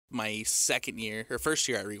my first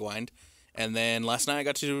year at Rewind. And then last night I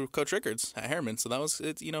got to coach Rickards at Harriman. So that was,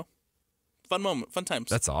 fun moment, fun times.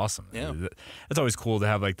 That's awesome. Yeah. It's always cool to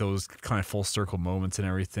have like those kind of full circle moments and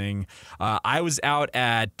everything. I was out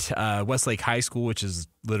at Westlake High School, which is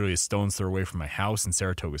literally a stone's throw away from my house in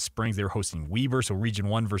Saratoga Springs. They were hosting Weber, so Region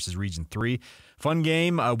 1 versus Region 3. Fun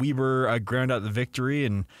game. Weber ground out the victory,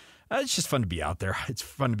 and it's just fun to be out there. It's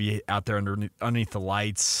fun to be out there underneath the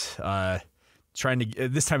lights,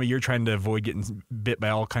 this time of year, trying to avoid getting bit by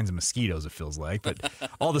all kinds of mosquitoes, it feels like. But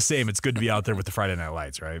all the same, it's good to be out there with the Friday Night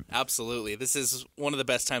Lights, right? Absolutely. This is one of the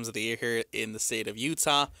best times of the year here in the state of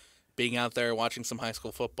Utah, being out there watching some high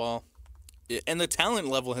school football. And the talent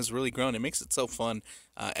level has really grown. It makes it so fun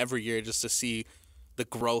every year just to see the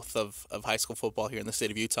growth of high school football here in the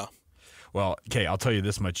state of Utah. Well, okay, I'll tell you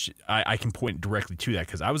this much. I can point directly to that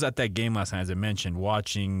because I was at that game last night, as I mentioned,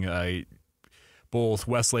 watching both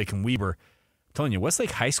Westlake and Weber. I'm telling you,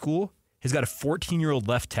 Westlake High School has got a 14-year-old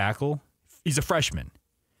left tackle. He's a freshman,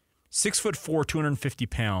 6'4", 250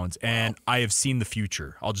 pounds, and I have seen the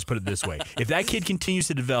future. I'll just put it this way: if that kid continues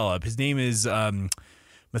to develop, his name is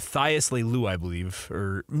Matthias Leilua, I believe,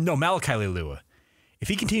 Malachi Leilua. If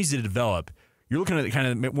he continues to develop, you're looking at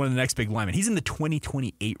kind of one of the next big linemen. He's in the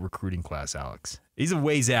 2028 recruiting class, Alex. He's a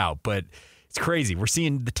ways out, but it's crazy. We're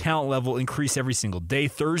seeing the talent level increase every single day.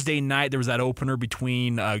 Thursday night, there was that opener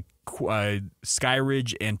between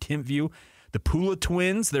Skyridge and Timpview. The Pula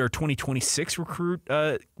twins, they're 2026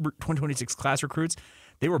 class recruits.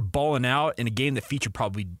 They were balling out in a game that featured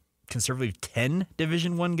probably conservatively 10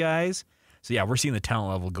 Division I guys. So, yeah, we're seeing the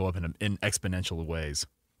talent level go up in exponential ways.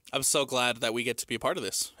 I'm so glad that we get to be a part of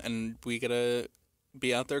this, and we get to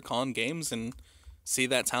be out there calling games and see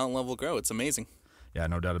that talent level grow. It's amazing. Yeah,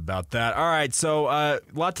 no doubt about that. All right, so a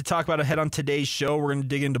lot to talk about ahead on today's show. We're going to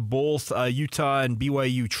dig into both Utah and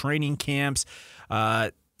BYU training camps.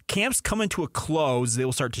 Camps coming to a close. They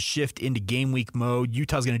will start to shift into game week mode.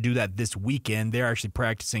 Utah's going to do that this weekend. They're actually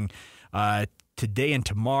practicing today and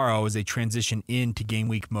tomorrow as they transition into game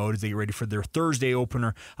week mode as they get ready for their Thursday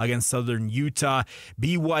opener against Southern Utah.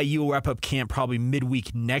 BYU will wrap up camp probably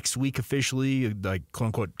midweek next week officially, like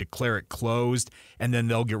quote-unquote declare it closed, and then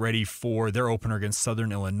they'll get ready for their opener against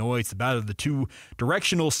Southern Illinois. It's the battle of the two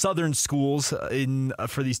directional Southern schools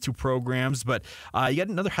for these two programs. But you got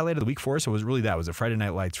another highlight of the week for us, or was it really that? Was it Friday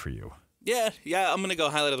Night Lights for you? Yeah, I'm going to go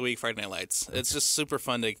highlight of the week, Friday Night Lights. It's just super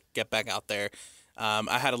fun to get back out there.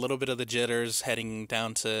 I had a little bit of the jitters heading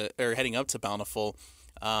up to Bountiful.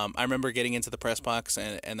 I remember getting into the press box,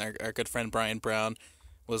 and our good friend Brian Brown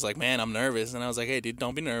was like, "Man, I'm nervous," and I was like, "Hey, dude,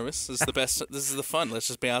 don't be nervous. This is the best. This is the fun. Let's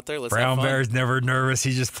just be out there. Let's Brown have fun." Bear's never nervous.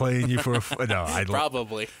 He's just playing you for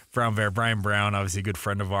Probably. Brown Bear, Brian Brown, obviously a good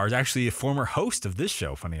friend of ours, actually a former host of this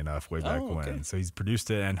show. Funny enough, way back when. So he's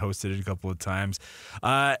produced it and hosted it a couple of times.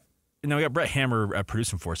 Now we got Brett Hammer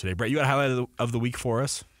producing for us today. Brett, you got a highlight of the week for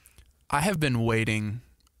us? I have been waiting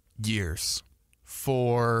years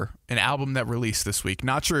for an album that released this week.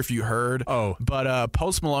 Not sure if you heard, but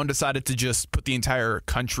Post Malone decided to just put the entire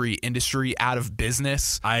country industry out of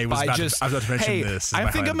business. I was about to mention this.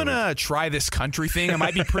 I think I'm going to try this country thing. I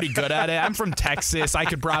might be pretty good at it. I'm from Texas. I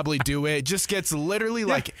could probably do it. Just gets literally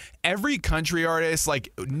like every country artist, like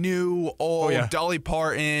new, old, Dolly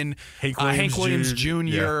Parton, Hank Williams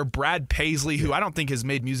Jr., Brad Paisley, who I don't think has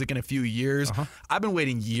made music in a few years. I've been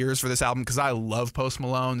waiting years for this album because I love Post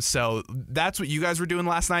Malone. So that's what you guys were doing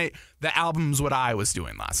last night. The album's what I was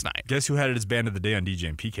doing last night. Guess who had it as band of the day on DJ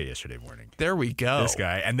and PK yesterday morning? There we go. This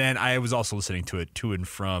guy. And then I was also listening to it to and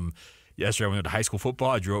from yesterday. I went to high school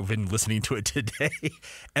football. I drove in listening to it today.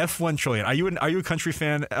 F1 Trillion. Are you a country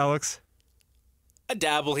fan, Alex? I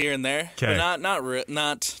dabble here and there, but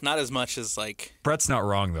not as much as like. Brett's not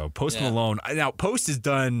wrong though. Post Malone. Now Post has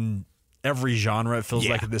done every genre. It feels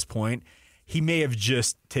like at this point. He may have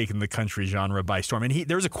just taken the country genre by storm. And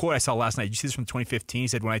there was a quote I saw last night. Did you see this from 2015? He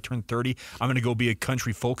said, "When I turn 30, I'm going to go be a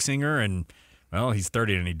country folk singer." And, well, he's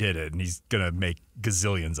 30 and he did it. And he's going to make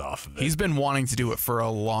gazillions off of it. He's been wanting to do it for a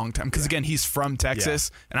long time. Because, again, he's from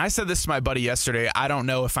Texas. And I said this to my buddy yesterday. I don't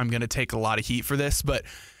know if I'm going to take a lot of heat for this, but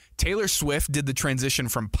Taylor Swift did the transition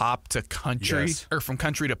from pop to country, or from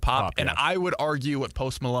country to pop. And I would argue what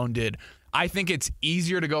Post Malone did. I think it's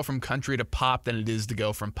easier to go from country to pop than it is to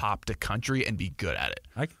go from pop to country and be good at it.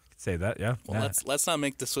 I could say that, yeah. Well, let's not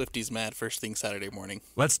make the Swifties mad first thing Saturday morning.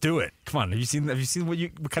 Let's do it. Come on, have you seen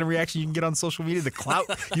what kind of reaction you can get on social media? The clout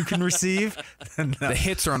you can receive. The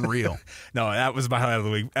hits are unreal. No, that was my highlight of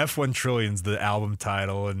the week. F1 Trillion's the album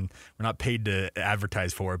title, and we're not paid to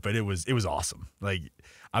advertise for it, but it was awesome. Like,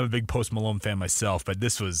 I'm a big Post Malone fan myself, but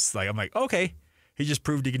this was like, I'm like, okay. he just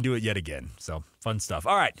proved he can do it yet again. So fun stuff.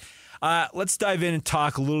 All right, let's dive in and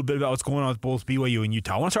talk a little bit about what's going on with both BYU and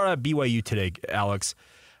Utah. I want to start out BYU today, Alex,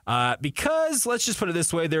 because let's just put it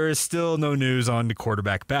this way: there is still no news on the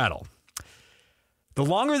quarterback battle. The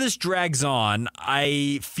longer this drags on,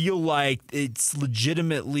 I feel like it's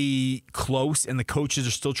legitimately close, and the coaches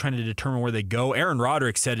are still trying to determine where they go. Aaron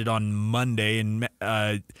Roderick said it on Monday, and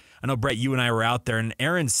I know, Brett, you and I were out there, and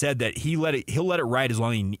Aaron said that he'll let it ride as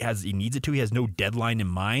long as he needs it to. He has no deadline in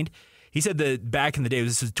mind. He said that back in the day,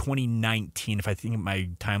 this was 2019, if I think my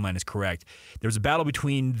timeline is correct, there was a battle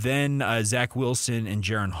between then Zach Wilson and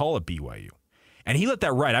Jaron Hall at BYU. And he let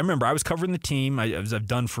that ride. I remember I was covering the team, as I've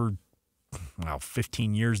done for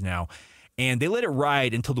 15 years now, and they let it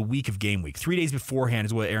ride until the week of game week. 3 days beforehand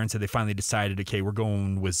is what Aaron said. They finally decided, okay, we're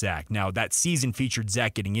going with Zach. Now, that season featured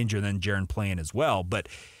Zach getting injured and then Jaron playing as well, but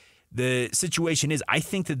the situation is I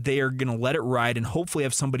think that they are going to let it ride and hopefully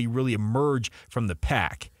have somebody really emerge from the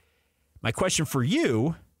pack. My question for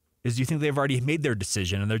you is, do you think they've already made their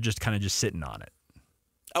decision and they're just kind of just sitting on it?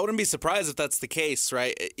 I wouldn't be surprised if that's the case,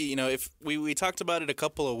 right? You know, if we talked about it a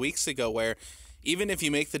couple of weeks ago where even if you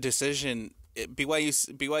make the decision,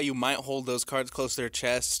 BYU might hold those cards close to their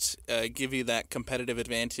chest, give you that competitive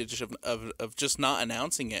advantage of just not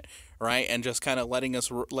announcing it, right? And just kind of letting us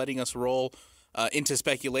roll into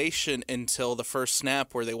speculation until the first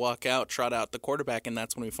snap where they walk out, trot out the quarterback, and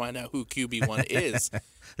that's when we find out who QB1 is.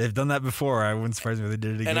 They've done that before. I wouldn't surprise me if they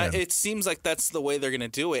did it again. And it seems like that's the way they're going to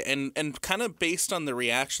do it. And kind of based on the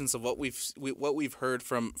reactions of what we've heard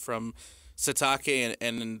from Sitake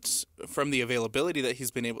and from the availability that he's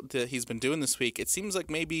been doing this week, it seems like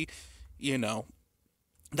maybe, you know,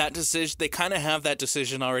 that decision, they kind of have that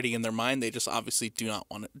decision already in their mind. They just obviously don't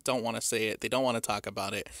want to say it. They don't want to talk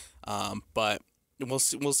about it. But we'll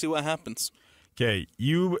see what happens. Okay,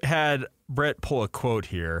 you had Brett pull a quote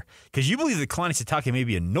here because you believe that Kalani Sitake may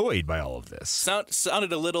be annoyed by all of this.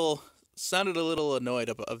 Sounded a little annoyed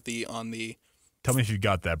on the. Tell me if you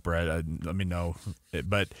got that, Brett. Let me know.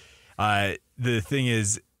 But the thing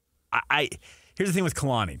is, here's the thing with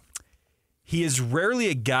Kalani. He is rarely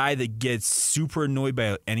a guy that gets super annoyed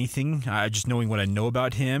by anything, just knowing what I know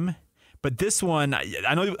about him. But this one,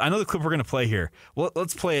 I know the clip we're going to play here. Well,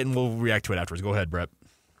 let's play it and we'll react to it afterwards. Go ahead, Brett.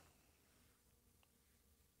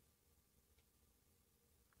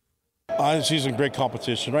 He's in great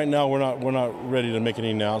competition. Right now, we're not ready to make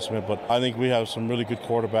any announcement, but I think we have some really good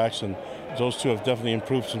quarterbacks, and those two have definitely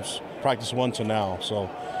improved since practice one to now. So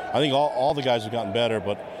I think all the guys have gotten better,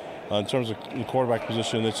 but in terms of the quarterback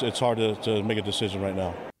position, it's hard to make a decision right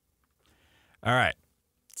now. All right.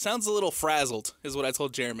 Sounds a little frazzled, is what I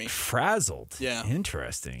told Jeremy. Frazzled? Yeah.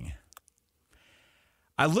 Interesting.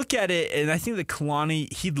 I look at it, and I think that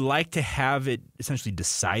Kalani, he'd like to have it essentially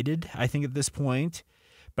decided, I think, at this point.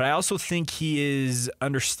 But I also think he is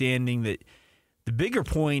understanding that the bigger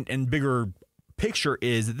point and bigger picture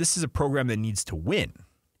is that this is a program that needs to win.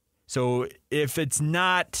 So if it's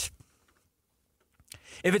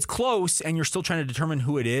close and you're still trying to determine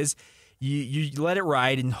who it is, you let it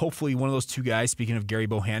ride, and hopefully one of those two guys, speaking of Gary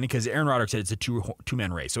Bohannon, because Aaron Roderick said it's a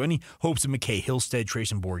two-man race. So any hopes of McKay, Hillstead,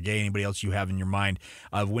 Trayson Bourget, anybody else you have in your mind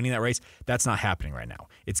of winning that race, that's not happening right now.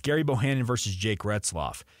 It's Gary Bohannon versus Jake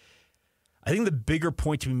Retzloff. I think the bigger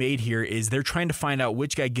point to be made here is they're trying to find out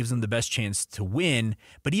which guy gives them the best chance to win.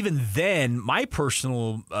 But even then, my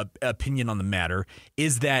personal opinion on the matter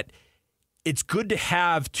is that it's good to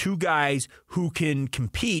have two guys who can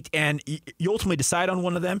compete, and you ultimately decide on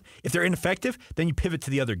one of them. If they're ineffective, then you pivot to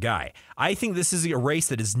the other guy. I think this is a race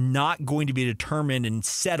that is not going to be determined and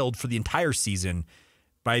settled for the entire season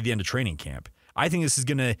by the end of training camp. I think this is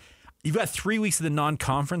going to – you've got 3 weeks of the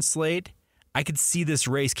non-conference slate. I could see this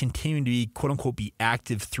race continuing to be, quote-unquote, be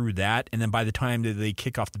active through that, and then by the time that they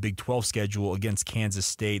kick off the Big 12 schedule against Kansas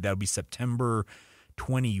State, that'll be September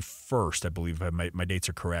 21st, I believe, if my dates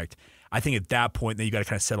are correct. I think at that point, then you got to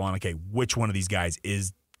kind of settle on, okay, which one of these guys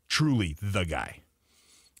is truly the guy.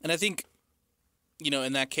 And I think,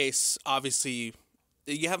 in that case, obviously,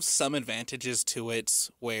 you have some advantages to it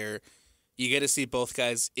where you get to see both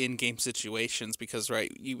guys in game situations because,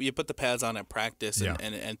 right, you put the pads on at practice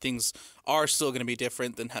and things are still going to be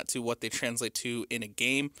different than to what they translate to in a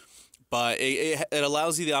game. But it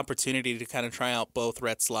allows you the opportunity to kind of try out both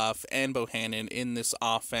Retzloff and Bohannon in this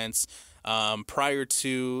offense prior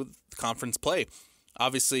to conference play.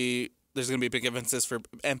 Obviously, there's going to be a big emphasis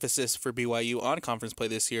for BYU on conference play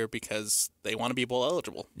this year because they want to be bowl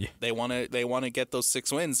eligible. Yeah. They want to get those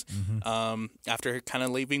 6 wins after kind of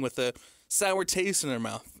leaving with a sour taste in their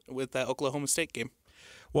mouth with that Oklahoma State game.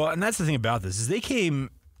 Well, and that's the thing about this is they came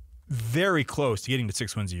very close to getting to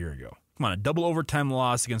 6 wins a year ago. Come on, a double overtime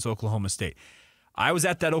loss against Oklahoma State. I was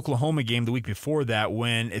at that Oklahoma game the week before that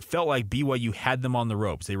when it felt like BYU had them on the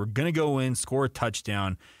ropes. They were going to go in, score a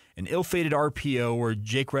touchdown, an ill-fated RPO where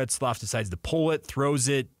Jake Retzloff decides to pull it, throws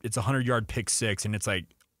it, it's a 100-yard pick six, and it's like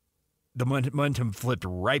the momentum flipped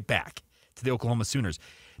right back to the Oklahoma Sooners.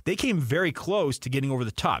 They came very close to getting over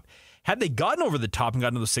the top. Had they gotten over the top and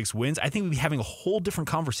gotten those 6 wins, I think we'd be having a whole different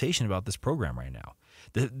conversation about this program right now.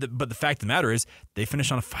 But the fact of the matter is they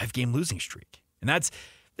finished on a 5-game losing streak. And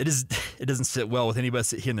it doesn't sit well with any of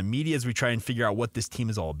us here in the media as we try and figure out what this team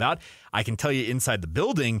is all about. I can tell you inside the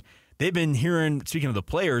building, they've been hearing, speaking of the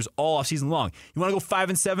players, all offseason long. You want to go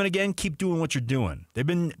 5-7 again? Keep doing what you're doing. They've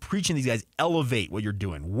been preaching to these guys, elevate what you're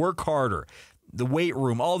doing, work harder, the weight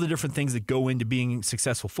room, all the different things that go into being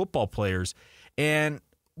successful football players. And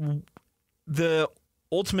the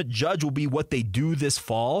ultimate judge will be what they do this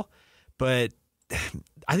fall. But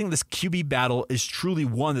I think this QB battle is truly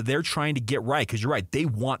one that they're trying to get right because you're right. They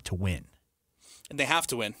want to win. And they have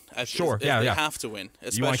to win. Sure, They have to win.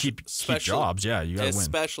 You want to keep jobs, yeah, you got to win.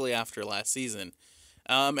 Especially after last season.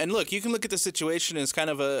 And look, you can look at the situation as kind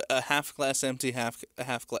of a half glass empty,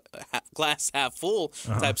 glass half full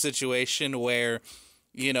type situation where,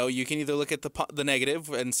 you know, you can either look at the negative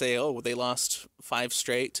and say, oh, they lost 5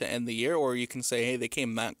 straight to end the year, or you can say, hey, they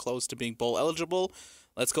came that close to being bowl eligible.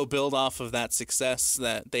 Let's go build off of that success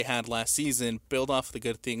that they had last season, build off the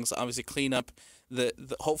good things, obviously clean up the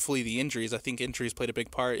hopefully the injuries. I think injuries played a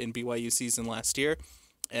big part in BYU season last year,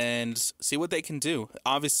 and see what they can do.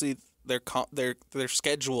 Obviously, their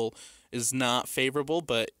schedule is not favorable,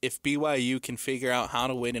 but if BYU can figure out how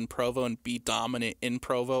to win in Provo and be dominant in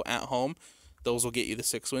Provo at home, those will get you the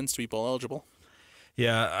 6 wins to be bowl eligible.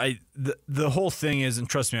 Yeah, the whole thing is, and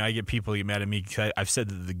trust me, I get people get mad at me because I've said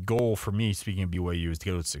that the goal for me, speaking of BYU, is to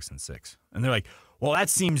go to 6-6. And they're like, well, that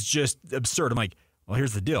seems just absurd. I'm like, well,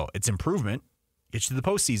 here's the deal. It's improvement, gets you to the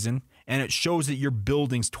postseason, and it shows that you're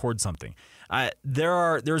building towards something.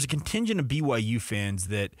 There's a contingent of BYU fans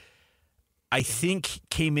that I think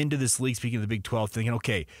came into this league, speaking of the Big 12, thinking,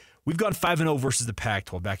 okay, we've gone 5-0 versus the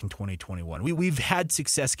Pac-12 back in 2021. We've had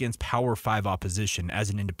success against Power 5 opposition as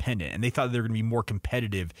an independent, and they thought they were going to be more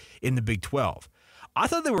competitive in the Big 12. I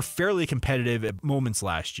thought they were fairly competitive at moments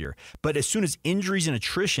last year, but as soon as injuries and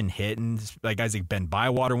attrition hit, and like guys like Ben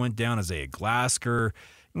Bywater went down, Isaiah Glasker,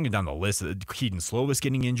 you can go down the list, Keaton Slovis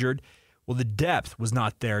getting injured, well, the depth was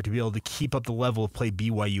not there to be able to keep up the level of play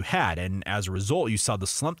BYU had, and as a result, you saw the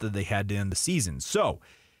slump that they had to end the season. So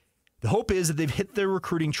the hope is that they've hit their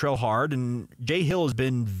recruiting trail hard, and Jay Hill has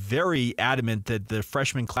been very adamant that the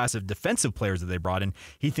freshman class of defensive players that they brought in,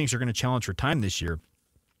 he thinks are going to challenge for time this year.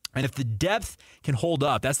 And if the depth can hold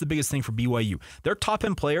up, that's the biggest thing for BYU. Their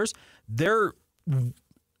top-end players, they're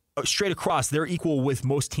straight across, they're equal with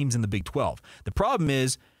most teams in the Big 12. The problem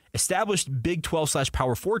is established Big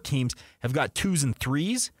 12/Power 4 teams have got 2s and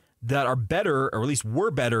 3s that are better, or at least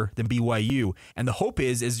were better than BYU. And the hope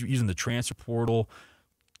is using the transfer portal,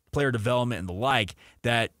 player development, and the like,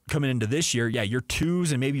 that coming into this year, yeah, your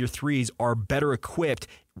 2s and maybe your 3s are better equipped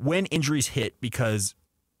when injuries hit, because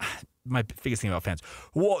my biggest thing about fans,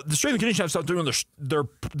 well, the strength and conditioning have stopped doing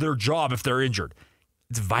their job if they're injured.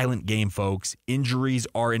 It's a violent game, folks. Injuries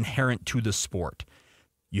are inherent to the sport.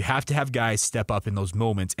 You have to have guys step up in those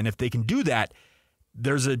moments, and if they can do that,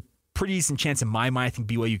 there's a pretty decent chance in my mind I think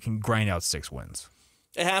BYU can grind out 6 wins.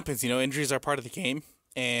 It happens, injuries are part of the game,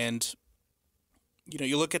 and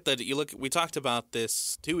we talked about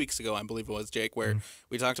this 2 weeks ago, I believe it was, Jake, where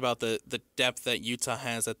we talked about the depth that Utah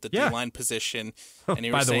has at the D-line position. And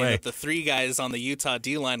you were saying that the 3 guys on the Utah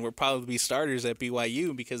D-line will probably be starters at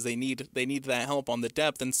BYU because they need that help on the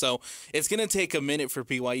depth. And so it's going to take a minute for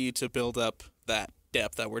BYU to build up that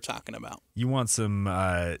depth that we're talking about. You want some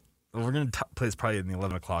we're going to play this probably in the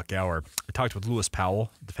 11 o'clock hour. I talked with Lewis Powell,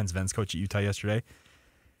 defensive ends coach at Utah yesterday.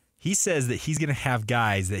 He says that he's going to have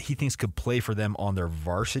guys that he thinks could play for them on their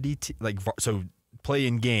varsity, so play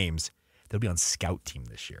in games. They'll be on scout team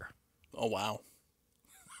this year. Oh, wow.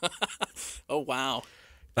 Oh, wow.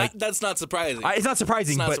 That's not surprising. It's not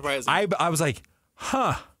surprising, I was like,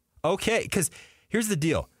 okay. Because here's the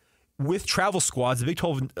deal. With travel squads, the Big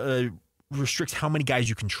 12 restricts how many guys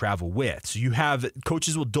you can travel with. So you have,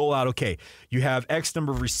 coaches will dole out, okay, you have X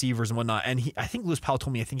number of receivers and whatnot. And I think Lewis Powell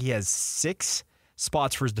told me, I think he has 6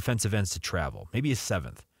 spots for his defensive ends to travel, maybe a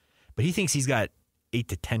 7th, but he thinks he's got 8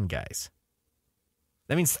 to 10 guys.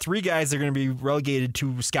 That means 3 guys are going to be relegated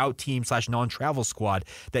to scout team / non-travel squad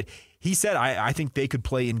that he said, I think they could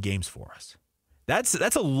play in games for us. That's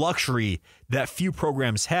a luxury that few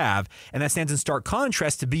programs have, and that stands in stark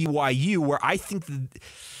contrast to BYU, where I think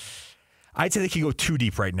I'd say they could go too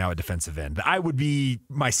deep right now at defensive end. I would be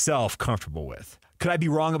myself comfortable with. Could I be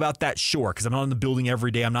wrong about that? Sure, because I'm not in the building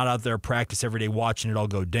every day. I'm not out there at practice every day watching it all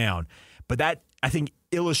go down. But that, I think,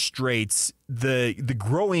 illustrates the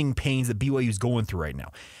growing pains that BYU is going through right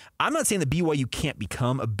now. I'm not saying that BYU can't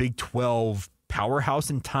become a Big 12 powerhouse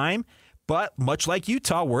in time, but much like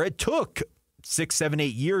Utah, where it took 6, 7,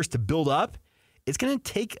 8 years to build up, it's going to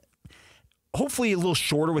take hopefully a little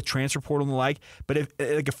shorter with transfer portal and the like, but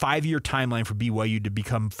like a 5-year timeline for BYU to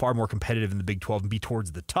become far more competitive in the Big 12 and be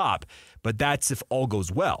towards the top. But that's if all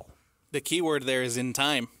goes well. The key word there is in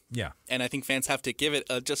time. Yeah. And I think fans have to give it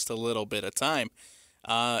just a little bit of time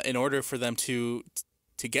in order for them to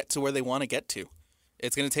get to where they want to get to.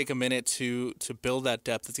 It's going to take a minute to build that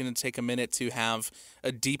depth. It's going to take a minute to have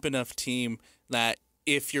a deep enough team that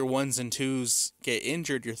if your 1s and 2s get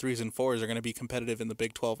injured, your 3s and 4s are going to be competitive in the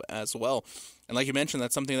Big 12 as well. And like you mentioned,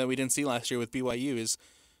 that's something that we didn't see last year with BYU is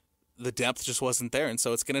the depth just wasn't there. And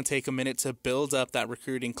so it's going to take a minute to build up that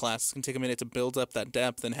recruiting class. It's going to take a minute to build up that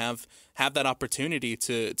depth and have that opportunity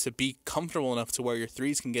to be comfortable enough to where your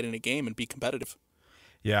 3s can get in a game and be competitive.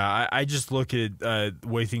 Yeah, I just look at the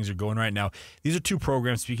way things are going right now. These are two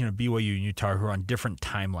programs, speaking of BYU and Utah, who are on different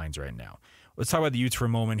timelines right now. Let's talk about the Utes for a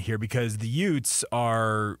moment here because the Utes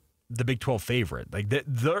are the Big 12 favorite. Like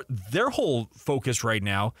their whole focus right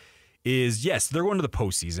now is, yes, they're going to the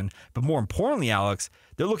postseason, but more importantly, Alex,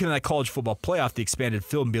 they're looking at that college football playoff, the expanded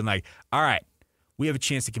field, and being like, all right, we have a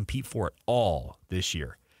chance to compete for it all this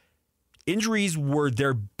year. Injuries were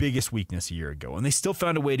their biggest weakness a year ago, and they still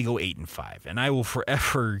found a way to go 8-5. And I will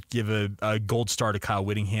forever give a gold star to Kyle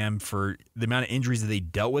Whittingham for the amount of injuries that they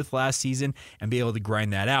dealt with last season and be able to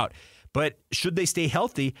grind that out. But should they stay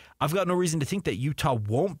healthy, I've got no reason to think that Utah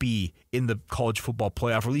won't be in the college football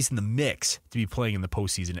playoff, or at least in the mix, to be playing in the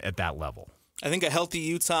postseason at that level. I think a healthy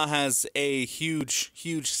Utah has a huge,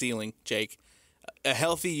 huge ceiling, Jake. A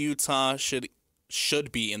healthy Utah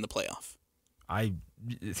should be in the playoff.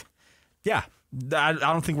 Yeah, I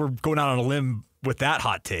don't think we're going out on a limb with that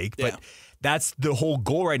hot take, but that's the whole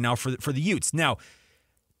goal right now for the Utes. Now,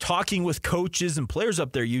 talking with coaches and players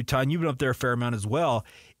up there, Utah, and you've been up there a fair amount as well,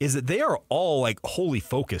 is that they are all like wholly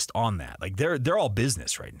focused on that. Like they're all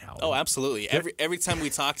business right now. Oh, absolutely. Every time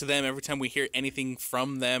we talk to them, every time we hear anything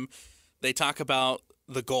from them, they talk about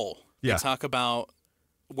the goal. Yeah. They talk about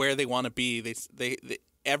where they want to be. They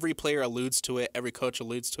every player alludes to it. Every coach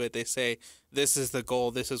alludes to it. They say, this is the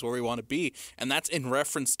goal. This is where we want to be. And that's in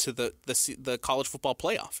reference to the college football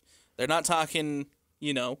playoff. They're not talking,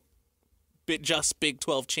 just Big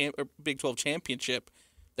 12 championship.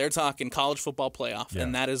 They're talking college football playoff,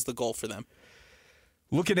 and that is the goal for them.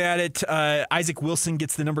 Looking at it, Isaac Wilson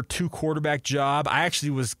gets the number 2 quarterback job. I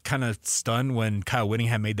actually was kind of stunned when Kyle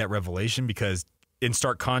Whittingham made that revelation because in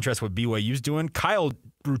stark contrast what BYU's doing, Kyle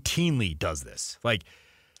routinely does this. Like,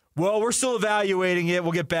 well, we're still evaluating it.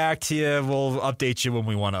 We'll get back to you. We'll update you when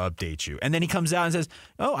we want to update you. And then he comes out and says,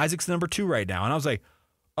 oh, Isaac's the number 2 right now. And I was like,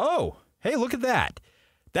 oh, hey, look at that.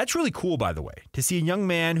 That's really cool, by the way, to see a young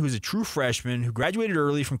man who's a true freshman who graduated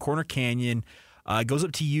early from Corner Canyon, goes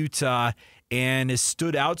up to Utah, and has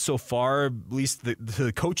stood out so far, at least to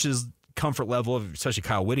the coach's comfort level, of especially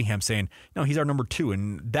Kyle Whittingham, saying, no, he's our number 2.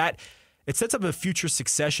 And that it sets up a future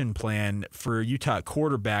succession plan for Utah at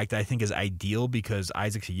quarterback that I think is ideal because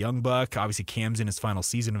Isaac's a young buck. Obviously, Cam's in his final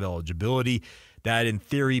season of eligibility. That, in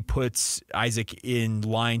theory, puts Isaac in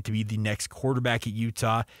line to be the next quarterback at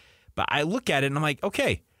Utah. But I look at it and I'm like,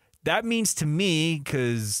 okay, that means to me,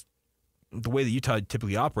 because the way that Utah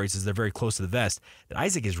typically operates is they're very close to the vest, that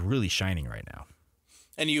Isaac is really shining right now.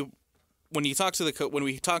 And when we talk to the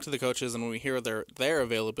coaches and when we hear their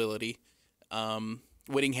availability,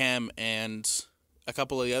 Whittingham and a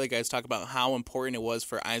couple of the other guys talk about how important it was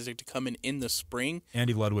for Isaac to come in the spring.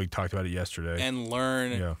 Andy Ludwig talked about it yesterday. And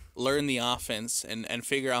learn the offense and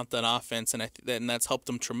figure out that offense, and that's helped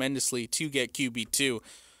them tremendously to get QB2.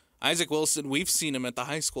 Isaac Wilson, we've seen him at the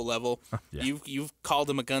high school level. Yeah. You've called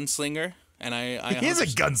him a gunslinger, and he is a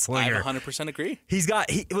gunslinger. I 100% agree.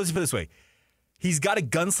 Let's put it this way. He's got a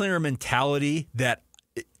gunslinger mentality that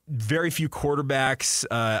very few quarterbacks,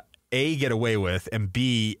 A, get away with, and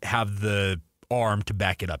B, have the arm to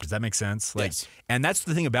back it up. Does that make sense? Yes. And that's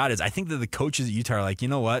the thing about it is I think that the coaches at Utah are like, you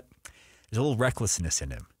know what? There's a little recklessness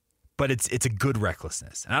in him, but it's a good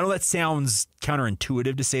recklessness. And I know that sounds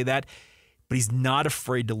counterintuitive to say that, but he's not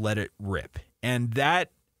afraid to let it rip. And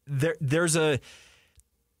that there's a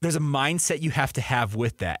mindset you have to have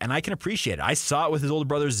with that. And I can appreciate it. I saw it with his older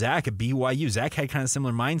brother, Zach, at BYU. Zach had kind of a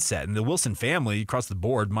similar mindset. And the Wilson family across the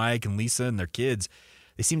board, Mike and Lisa and their kids,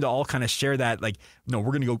 they seem to all kind of share that, like, no,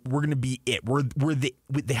 we're going to be it.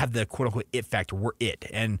 They have the quote unquote it factor. We're it.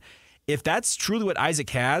 And if that's truly what Isaac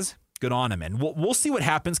has, good on him. And we'll see what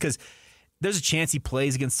happens because there's a chance he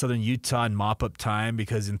plays against Southern Utah in mop-up time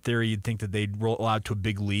because in theory you'd think that they'd roll out to a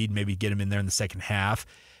big lead, maybe get him in there in the second half.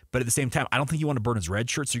 But at the same time, I don't think you want to burn his red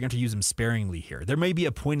shirt, so you're going to have to use him sparingly here. There may be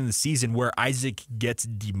a point in the season where Isaac gets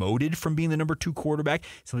demoted from being the number 2 quarterback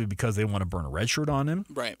simply because they want to burn a red shirt on him.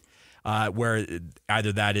 Right. Where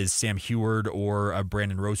either that is Sam Heward or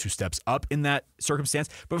Brandon Rose who steps up in that circumstance.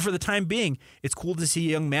 But for the time being, it's cool to see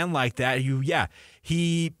a young man like that who,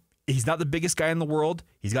 he's not the biggest guy in the world.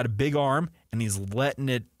 He's got a big arm, and he's letting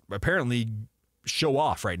it apparently show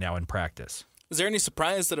off right now in practice. Is there any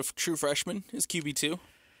surprise that a true freshman is QB2?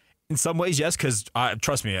 In some ways, yes, because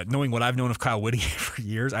trust me, knowing what I've known of Kyle Whittingham for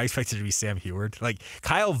years, I expected it to be Sam Heward. Like,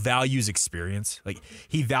 Kyle values experience. Like,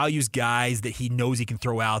 he values guys that he knows he can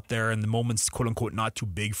throw out there, and the moment's quote-unquote not too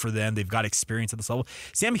big for them. They've got experience at this level.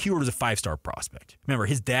 Sam Heward is a 5-star prospect. Remember,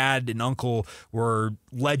 his dad and uncle were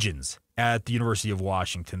legends at the University of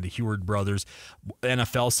Washington, the Heward brothers.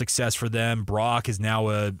 NFL success for them. Brock is now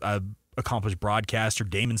a accomplished broadcaster.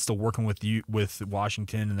 Damon's still working with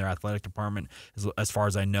Washington in their athletic department, as far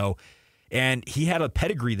as I know. And he had a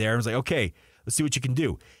pedigree there. And was like, okay, let's see what you can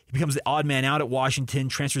do. He becomes the odd man out at Washington,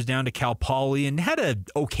 transfers down to Cal Poly, and had an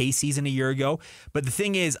okay season a year ago. But the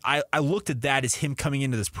thing is, I looked at that as him coming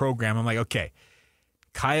into this program. I'm like, okay,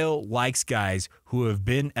 Kyle likes guys who have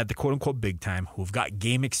been at the quote-unquote big time, who have got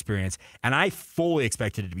game experience. And I fully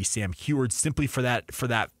expected it to be Sam Heward simply for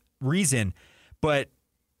that reason. But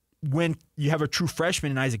when you have a true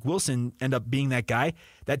freshman and Isaac Wilson end up being that guy,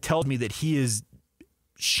 that tells me that he is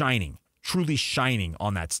shining, truly shining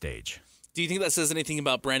on that stage. Do you think that says anything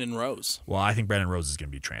about Brandon Rose? Well, I think Brandon Rose is going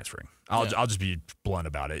to be transferring. I'll just be blunt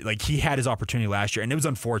about it. Like, he had his opportunity last year, and it was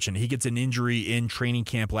unfortunate. He gets an injury in training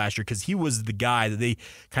camp last year because he was the guy that they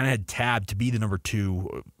kind of had tabbed to be the number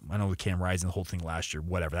 2. I know the Cam Rising, the whole thing last year,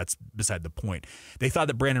 whatever. That's beside the point. They thought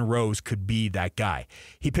that Brandon Rose could be that guy.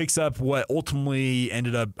 He picks up what ultimately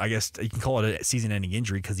ended up, I guess you can call it a season-ending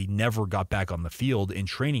injury because he never got back on the field in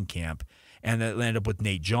training camp. And that ended up with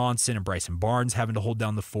Nate Johnson and Bryson Barnes having to hold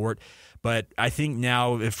down the fort. But I think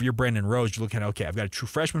now, if you're Brandon Rose, you're looking at, okay, I've got a true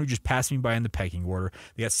freshman who just passed me by in the pecking order.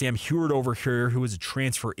 They got Sam Heward over here, who is a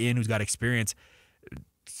transfer in, who's got experience.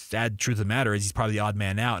 Sad truth of the matter is he's probably the odd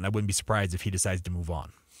man out, and I wouldn't be surprised if he decides to move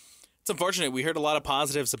on. It's unfortunate. We heard a lot of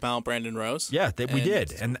positives about Brandon Rose. Yeah, we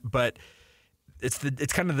did. But it's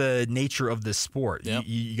kind of the nature of this sport. Yeah.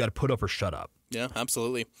 You got to put up or shut up. Yeah,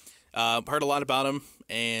 absolutely. Heard a lot about him,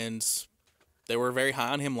 and they were very high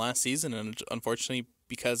on him last season, and unfortunately,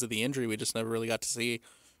 because of the injury, we just never really got to see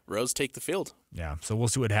Rose take the field. Yeah, so we'll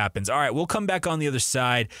see what happens. All right, we'll come back on the other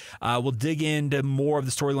side. We'll dig into more of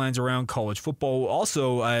the storylines around college football.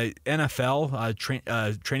 Also,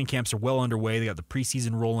 NFL training camps are well underway. They got the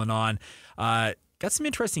preseason rolling on. Got some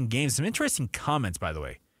interesting games, some interesting comments, by the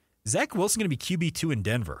way. Zach Wilson going to be QB2 in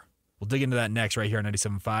Denver. We'll dig into that next right here on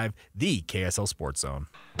 97.5, the KSL Sports Zone.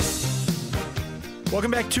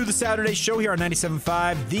 Welcome back to the Saturday Show here on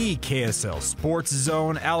 97.5, the KSL Sports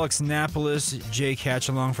Zone. Alex Annapolis, Jake Hatch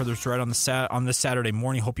along for the thread on this Saturday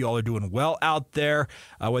morning. Hope you all are doing well out there,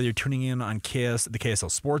 whether you're tuning in on the KSL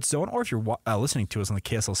Sports Zone or if you're listening to us on the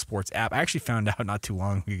KSL Sports app. I actually found out not too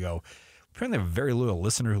long ago, apparently I have a very loyal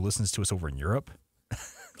listener who listens to us over in Europe.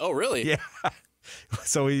 Oh, really? Yeah.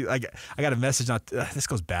 So I got a message, this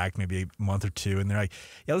goes back maybe a month or two, and they're like,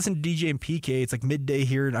 yeah, listen to DJ and PK. It's like midday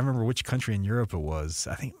here, and I remember which country in Europe it was.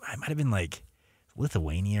 I think it might have been like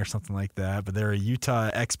Lithuania or something like that, but they're a Utah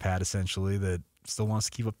expat essentially that still wants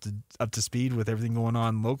to keep up to speed with everything going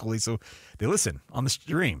on locally, so they listen on the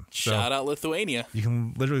stream. So shout out Lithuania. You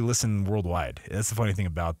can literally listen worldwide. That's the funny thing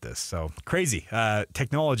about this. So crazy.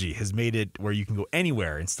 Technology has made it where you can go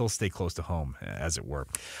anywhere and still stay close to home, as it were.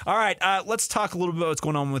 All right, let's talk a little bit about what's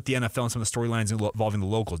going on with the NFL and some of the storylines involving the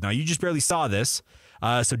locals. Now, you just barely saw this.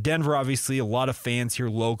 So Denver, obviously, a lot of fans here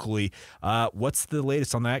locally. What's the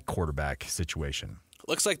latest on that quarterback situation?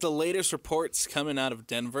 Looks like the latest reports coming out of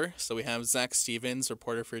Denver. So we have Zach Stevens,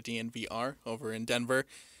 reporter for DNVR over in Denver,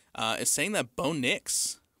 is saying that Bo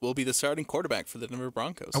Nix will be the starting quarterback for the Denver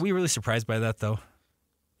Broncos. Are we really surprised by that, though?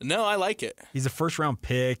 No, I like it. He's a first-round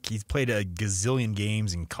pick. He's played a gazillion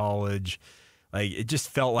games in college. Like, it just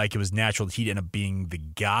felt like it was natural that he'd end up being the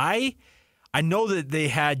guy. I know that they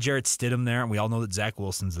had Jarrett Stidham there, and we all know that Zach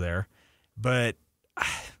Wilson's there. But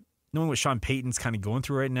knowing what Sean Payton's kind of going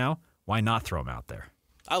through right now, why not throw him out there?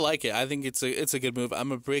 I like it. I think it's a good move.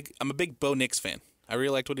 I'm a big Bo Nix fan. I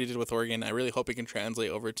really liked what he did with Oregon. I really hope he can translate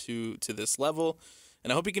over to this level,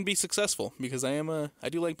 and I hope he can be successful because I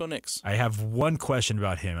do like Bo Nix. I have one question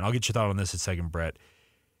about him, and I'll get your thought on this in a second, Brett.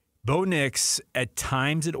 Bo Nix at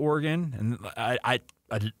times at Oregon, and I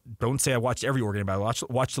don't say I watched every Oregon, but I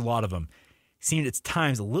watched a lot of them. seemed at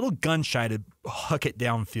times a little gun shy to huck it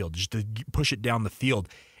downfield, just to push it down the field.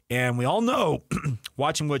 And we all know,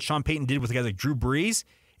 watching what Sean Payton did with guys like Drew Brees,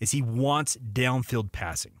 is he wants downfield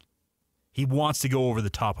passing. He wants to go over the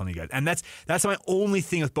top on the guys. And that's my only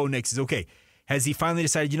thing with Bo Nix is, okay, has he finally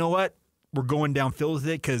decided, you know what, we're going downfield with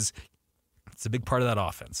it? Because it's a big part of that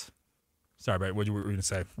offense. Sorry, Brett, what were you going to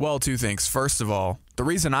say? Well, two things. First of all, the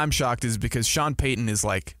reason I'm shocked is because Sean Payton is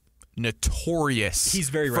like notorious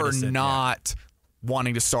for not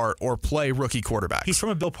wanting to start or play rookie quarterbacks. He's from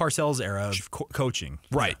a Bill Parcells era of coaching.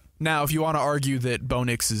 Right. Now, if you want to argue that Bo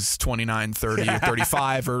Nix is 29, 30, or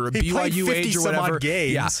 35 or BYU age or whatever.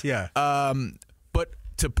 Games. Yeah. But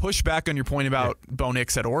to push back on your point about Bo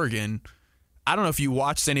Nix at Oregon, I don't know if you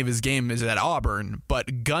watched any of his games at Auburn,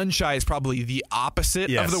 but gun shy is probably the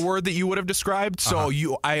opposite of the word that you would have described. So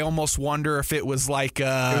I almost wonder if it was like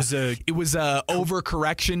it was a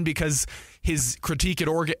overcorrection, because his critique at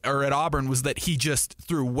Oregon or at Auburn was that he just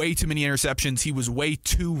threw way too many interceptions. He was way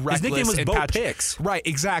too reckless. His nickname was Bo Picks. Right,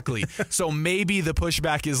 exactly. So maybe the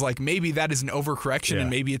pushback is like, maybe that is an overcorrection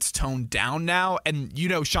and maybe it's toned down now. And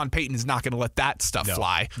Sean Payton is not going to let that stuff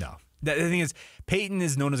fly. No. The thing is, Payton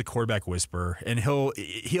is known as a quarterback whisperer, and he'll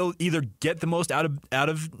either get the most out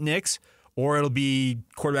of Nix, or it'll be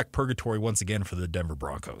quarterback purgatory once again for the Denver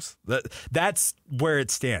Broncos. That's where it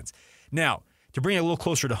stands. Now, to bring it a little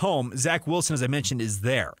closer to home, Zach Wilson, as I mentioned, is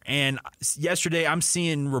there. And yesterday, I'm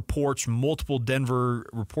seeing reports from multiple Denver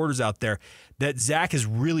reporters out there that Zach has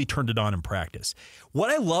really turned it on in practice. What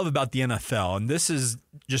I love about the NFL, and this is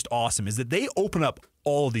just awesome, is that they open up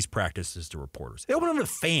all of these practices to reporters. They open them to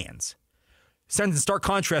fans. Stands in stark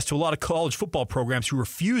contrast to a lot of college football programs who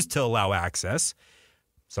refuse to allow access,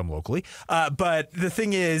 some locally. But the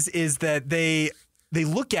thing is that they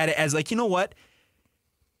look at it as like, you know what?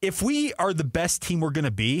 If we are the best team we're going to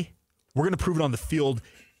be, we're going to prove it on the field,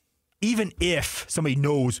 even if somebody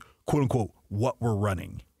knows, quote unquote, what we're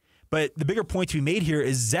running. But the bigger point to be made here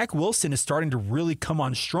is Zach Wilson is starting to really come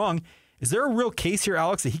on strong. Is there a real case here,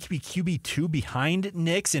 Alex, that he could be QB2 behind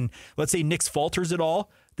Nix, and let's say Nix falters at all,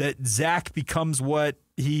 that Zach becomes what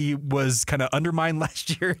he was kind of undermined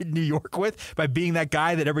last year in New York with by being that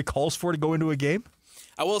guy that everybody calls for to go into a game?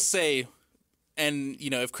 I will say, and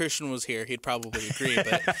if Christian was here, he'd probably agree,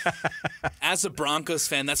 but as a Broncos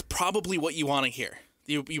fan, that's probably what you want to hear.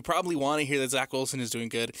 You probably want to hear that Zach Wilson is doing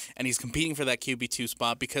good and he's competing for that QB2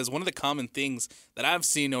 spot, because one of the common things that I've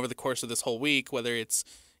seen over the course of this whole week, whether it's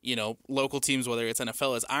local teams, whether it's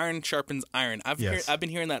NFL, is iron sharpens iron. I've been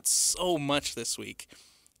hearing that so much this week,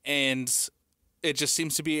 and it just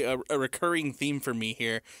seems to be a recurring theme for me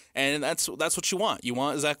here. And that's what you want. You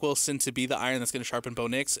want Zach Wilson to be the iron that's going to sharpen Bo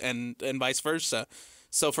Nix, and vice versa.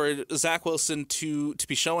 So for Zach Wilson to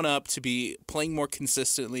be showing up, to be playing more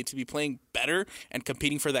consistently, to be playing better and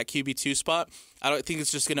competing for that QB2 spot, I don't think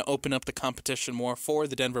it's just going to open up the competition more for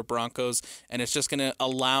the Denver Broncos, and it's just going to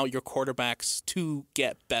allow your quarterbacks to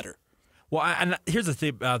get better. Well, and here's the thing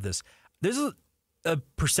about this. There's a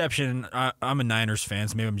perception, I'm a Niners fan,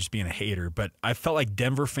 so maybe I'm just being a hater, but I felt like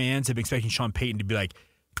Denver fans have been expecting Sean Payton to be like,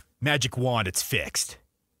 magic wand, it's fixed.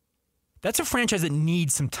 That's a franchise that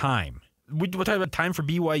needs some time. We're talking about time for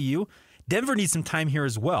BYU. Denver needs some time here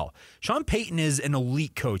as well. Sean Payton is an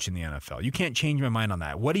elite coach in the NFL. You can't change my mind on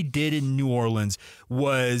that. What he did in New Orleans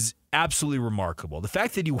was absolutely remarkable. The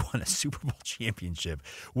fact that he won a Super Bowl championship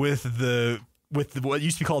with what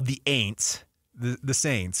used to be called the Aints, the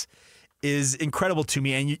Saints, is incredible to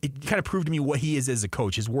me, and it kind of proved to me what he is as a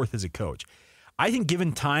coach, his worth as a coach. I think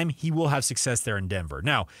given time, he will have success there in Denver.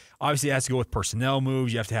 Now, obviously, it has to go with personnel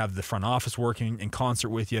moves. You have to have the front office working in concert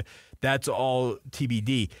with you. That's all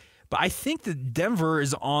TBD. But I think that Denver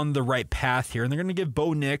is on the right path here, and they're going to give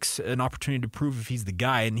Bo Nix an opportunity to prove if he's the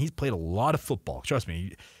guy, and he's played a lot of football. Trust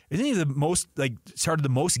me. Isn't he started the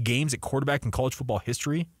most games at quarterback in college football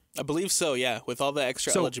history? I believe so, yeah, with all the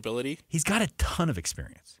extra eligibility. He's got a ton of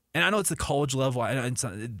experience. And I know it's the college level, I know it's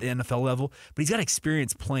the NFL level, but he's got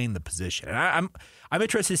experience playing the position. And I'm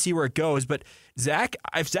interested to see where it goes. But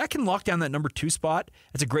if Zach can lock down that number 2 spot,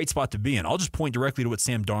 that's a great spot to be in. I'll just point directly to what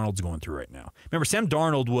Sam Darnold's going through right now. Remember, Sam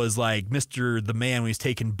Darnold was like Mr. the Man when he was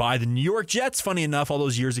taken by the New York Jets, funny enough, all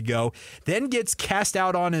those years ago. Then gets cast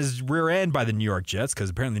out on his rear end by the New York Jets, because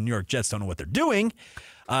apparently the New York Jets don't know what they're doing.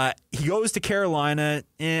 He goes to Carolina,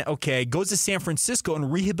 goes to San Francisco and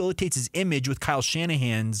rehabilitates his image with Kyle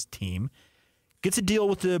Shanahan's team, gets a deal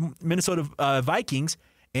with the Minnesota Vikings,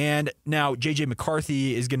 and now J.J.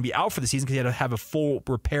 McCarthy is going to be out for the season because he had to have a full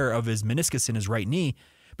repair of his meniscus in his right knee.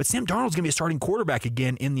 But Sam Darnold's going to be a starting quarterback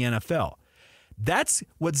again in the NFL. That's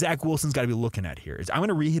what Zach Wilson's got to be looking at here. Is I'm going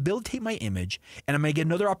to rehabilitate my image, and I'm going to get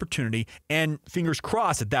another opportunity. And fingers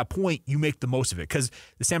crossed, at that point, you make the most of it. Because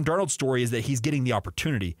the Sam Darnold story is that he's getting the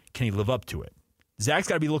opportunity. Can he live up to it? Zach's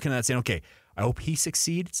got to be looking at that, saying, "Okay, I hope he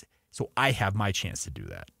succeeds, so I have my chance to do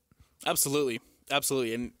that." Absolutely.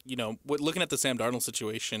 And looking at the Sam Darnold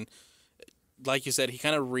situation, like you said, he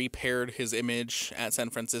kind of repaired his image at San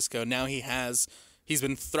Francisco. Now he's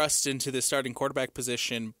been thrust into the starting quarterback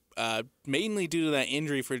position, mainly due to that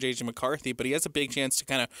injury for J.J. McCarthy, but he has a big chance to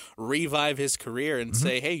kind of revive his career and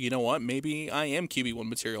say, hey, you know what? Maybe I am QB1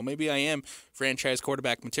 material. Maybe I am franchise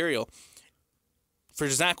quarterback material. For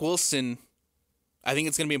Zach Wilson, I think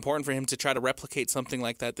it's going to be important for him to try to replicate something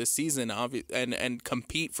like that this season and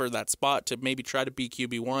compete for that spot to maybe try to be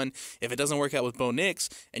QB1. If it doesn't work out with Bo Nix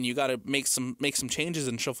and you got to make some changes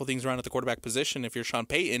and shuffle things around at the quarterback position, if you're Sean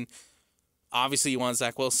Payton, obviously you want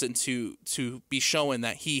Zach Wilson to be showing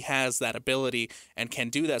that he has that ability and can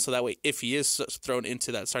do that, so that way if he is thrown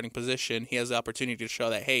into that starting position, he has the opportunity to show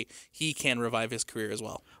that, hey, he can revive his career as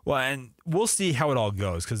well. Well, and we'll see how it all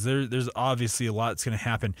goes because there's obviously a lot that's going to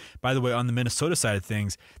happen. By the way, on the Minnesota side of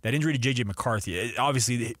things, that injury to J.J. McCarthy,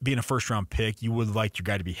 obviously being a first-round pick, you would like your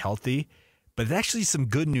guy to be healthy, but there's actually some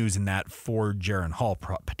good news in that for Jaron Hall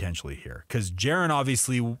potentially here because Jaron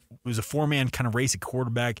obviously was a four-man kind of race at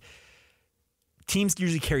quarterback. Teams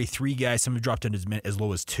usually carry three guys. Some have dropped in as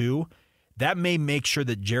low as two. That may make sure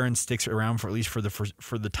that Jaron sticks around for at least for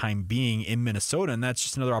the time being in Minnesota, and that's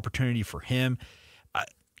just another opportunity for him.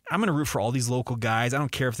 I'm going to root for all these local guys. I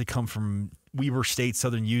don't care if they come from Weber State,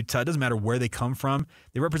 Southern Utah. It doesn't matter where they come from.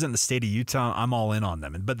 They represent the state of Utah. I'm all in on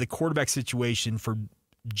them. But the quarterback situation for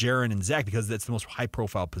Jaron and Zach, because that's the most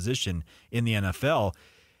high-profile position in the NFL,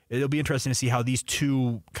 it'll be interesting to see how these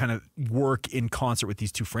two kind of work in concert with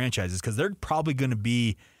these two franchises because they're probably going to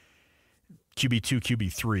be QB2,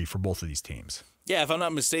 QB3 for both of these teams. Yeah, if I'm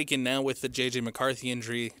not mistaken, now with the J.J. McCarthy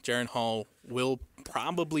injury, Jaron Hall will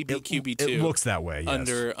probably be QB2. It looks that way,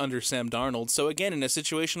 yes. Under Sam Darnold. So again, in a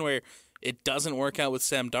situation where it doesn't work out with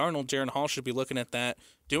Sam Darnold, Jaron Hall should be looking at that,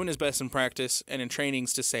 doing his best in practice and in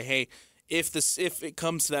trainings to say, hey, if it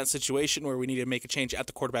comes to that situation where we need to make a change at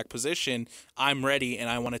the quarterback position, I'm ready and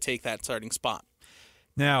I want to take that starting spot.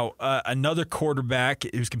 Now, another quarterback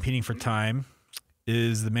who's competing for time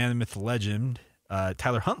is the man, the myth, the legend,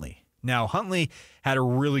 Tyler Huntley. Now, Huntley had a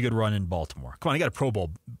really good run in Baltimore. Come on, he got a Pro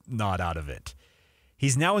Bowl nod out of it.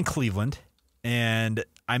 He's now in Cleveland, and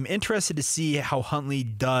I'm interested to see how Huntley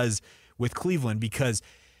does with Cleveland because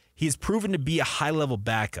he's proven to be a high-level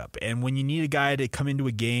backup. And when you need a guy to come into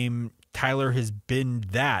a game, Tyler has been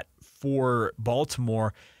that for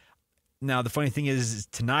Baltimore. Now, the funny thing is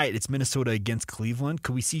tonight it's Minnesota against Cleveland.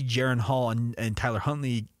 Could we see Jaron Hall and Tyler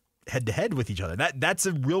Huntley head-to-head with each other? That's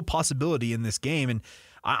a real possibility in this game, and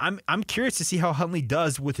I'm curious to see how Huntley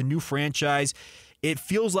does with a new franchise. It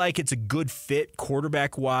feels like it's a good fit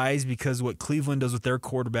quarterback-wise because what Cleveland does with their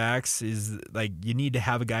quarterbacks is like you need to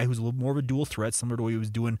have a guy who's a little more of a dual threat, similar to what he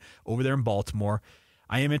was doing over there in Baltimore.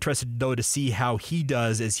 I am interested, though, to see how he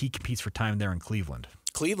does as he competes for time there in Cleveland.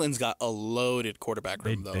 Cleveland's got a loaded quarterback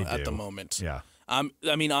room, at the moment. Yeah.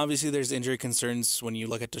 I mean, obviously, there's injury concerns when you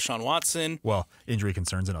look at Deshaun Watson. Well, injury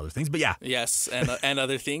concerns and other things, but yeah. Yes, and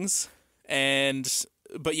other things.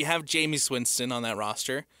 But you have Jameis Winston on that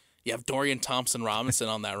roster. You have Dorian Thompson-Robinson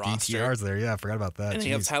on that roster. DTR's there, yeah, I forgot about that. And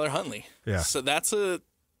you have Tyler Huntley. Yeah. So that's a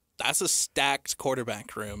stacked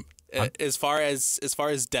quarterback room as far as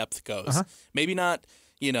depth goes. Uh-huh. Maybe not,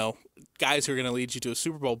 guys who are going to lead you to a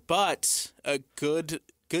Super Bowl, but a good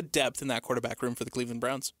depth in that quarterback room for the Cleveland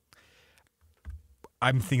Browns.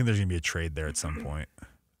 I'm thinking there's going to be a trade there at some point.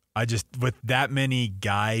 With that many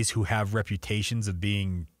guys who have reputations of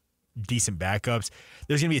being decent backups,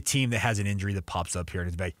 there's going to be a team that has an injury that pops up here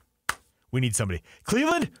and it's like, we need somebody.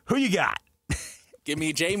 Cleveland, who you got? Give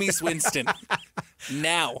me Jameis Winston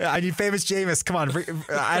now. I need famous Jameis. Come on.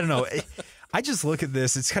 I don't know. I just look at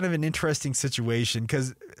this. It's kind of an interesting situation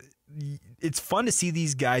because it's fun to see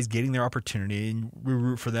these guys getting their opportunity, and we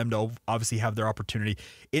root for them to obviously have their opportunity.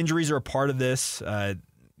 Injuries are a part of this.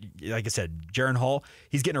 Like I said, Jaron Hall,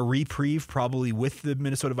 he's getting a reprieve probably with the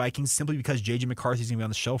Minnesota Vikings simply because J.J. McCarthy's going to be on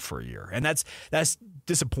the shelf for a year. And that's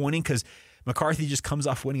disappointing because McCarthy just comes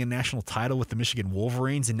off winning a national title with the Michigan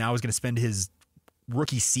Wolverines and now is going to spend his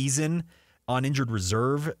rookie season on injured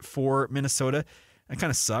reserve for Minnesota. That kind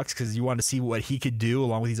of sucks because you want to see what he could do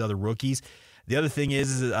along with these other rookies. The other thing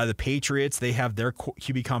is the Patriots, they have their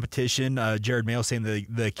QB competition. Jared Mayo saying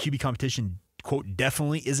the QB competition, quote,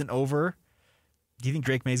 definitely isn't over. Do you think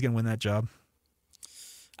Drake May is going to win that job?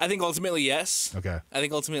 I think ultimately yes. Okay. I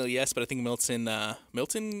think ultimately yes, but I think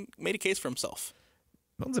Milton made a case for himself.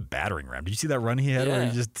 Melton's a battering ram. Did you see that run he had where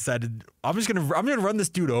he just decided, I'm gonna run this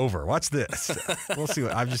dude over. Watch this. We'll see.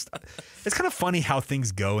 It's kind of funny how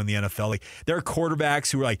things go in the NFL. Like there are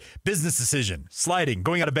quarterbacks who are like business decision, sliding,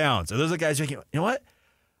 going out of bounds. Or those are guys who are thinking, you know what?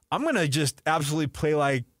 I'm gonna just absolutely play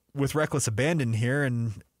like with reckless abandon here,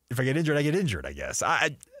 and if I get injured, I get injured. I guess.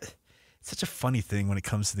 It's such a funny thing when it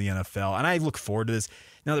comes to the NFL, and I look forward to this.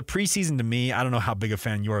 Now the preseason to me, I don't know how big a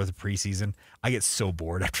fan you are of the preseason. I get so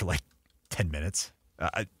bored after like 10 minutes.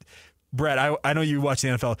 Brett, I know you watch the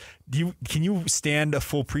NFL. Can you stand a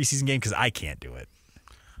full preseason game? Because I can't do it.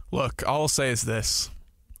 Look, all I'll say is this.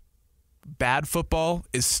 Bad football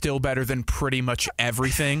is still better than pretty much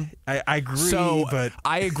everything. I agree, but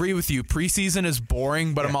I agree with you. Preseason is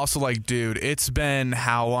boring, but I'm also like, dude, it's been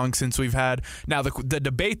how long since we've had. Now, the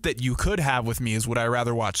debate that you could have with me is would I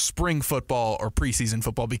rather watch spring football or preseason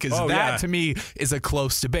football? Because to me is a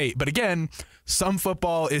close debate. But again, some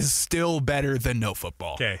football is still better than no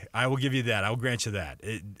football. Okay, I will give you that. I will grant you that.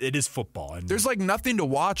 It is football. And there's like nothing to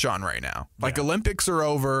watch on right now. Like Olympics are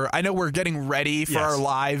over. I know we're getting ready for our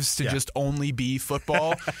lives to just only be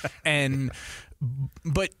football.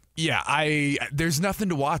 But there's nothing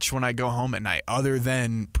to watch when I go home at night other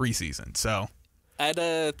than preseason. So I had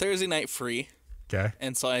a Thursday night free. Okay.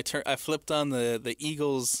 And so I flipped on the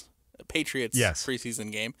Eagles Patriots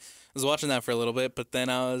preseason game. I was watching that for a little bit, but then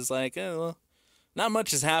I was like, not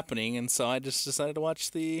much is happening, and so I just decided to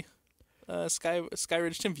watch the Sky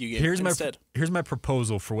Ridge Timview game instead. Here's my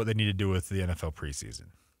proposal for what they need to do with the NFL preseason.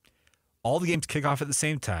 All the games kick off at the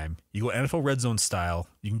same time. You go NFL Red Zone style.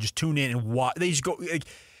 You can just tune in and watch. They just go like,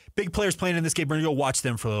 big players playing in this game. We're going to go watch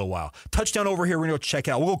them for a little while. Touchdown over here. We're going to go check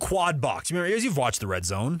out. We'll go quad box. You've watched the Red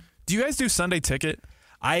Zone. Do you guys do Sunday Ticket?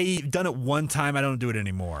 I've done it one time. I don't do it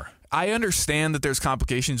anymore. I understand that there's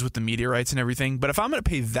complications with the media rights and everything, but if I'm going to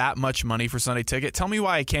pay that much money for Sunday Ticket, tell me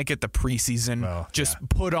why I can't get the preseason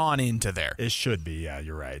put on into there. It should be. Yeah,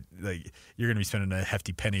 you're right. Like you're going to be spending a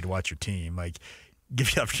hefty penny to watch your team. Like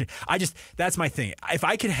give you the opportunity. That's my thing. If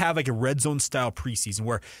I could have like a Red Zone style preseason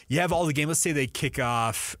where you have all the games, let's say they kick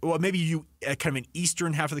off, well, maybe you kind of an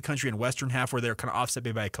eastern half of the country and western half where they're kind of offset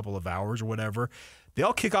maybe by a couple of hours or whatever. They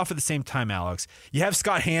all kick off at the same time, Alex. You have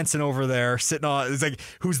Scott Hansen over there sitting on, it's like,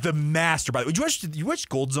 who's the master. By the way, you watch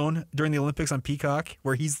Gold Zone during the Olympics on Peacock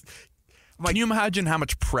where he's. Can you imagine how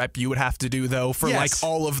much prep you would have to do, though, for like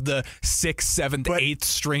all of the 6th, 7th, 8th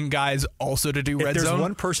string guys also to do Red Zone? There's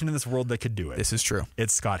one person in this world that could do it. This is true.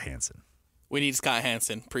 It's Scott Hansen. We need Scott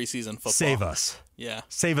Hansen, preseason football. Save us. Yeah.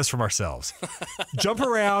 Save us from ourselves. Jump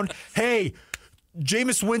around. Hey,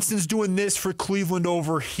 Jameis Winston's doing this for Cleveland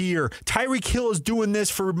over here. Tyreek Hill is doing this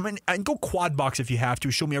for – and go quad box if you have to.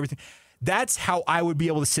 Show me everything. That's how I would be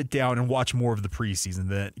able to sit down and watch more of the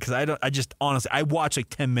preseason. Because honestly, I watch like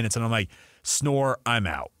 10 minutes and I'm like, snore, I'm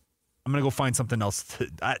out. I'm going to go find something else.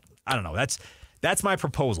 I don't know. That's my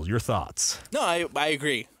proposal. Your thoughts? No, I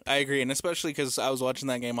agree. And especially because I was watching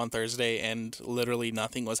that game on Thursday and literally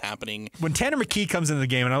nothing was happening. When Tanner McKee comes into the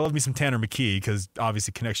game, and I love me some Tanner McKee because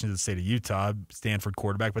obviously connection to the state of Utah, Stanford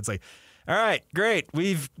quarterback, but it's like, all right, great.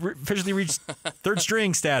 We've officially reached third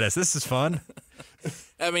string status. This is fun.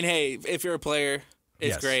 I mean, hey, if you're a player,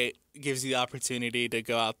 it's great. It gives you the opportunity to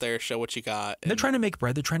go out there, show what you got. They're trying to make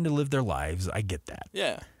bread. They're trying to live their lives. I get that.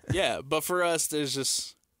 Yeah. But for us, there's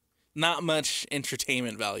just not much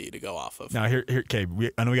entertainment value to go off of. Now, okay,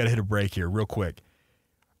 I know we got to hit a break here real quick.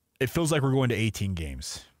 It feels like we're going to 18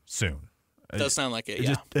 games soon. It does sound like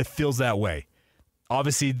it, It feels that way.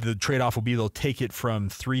 Obviously, the trade-off will be they'll take it from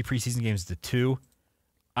 3 preseason games to 2.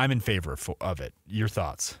 I'm in favor of it. Your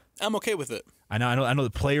thoughts? I'm okay with it. I know the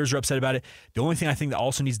players are upset about it. The only thing I think that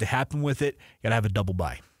also needs to happen with it, you got to have a double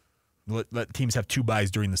bye. Let teams have 2 byes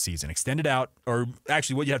during the season. Extend it out, or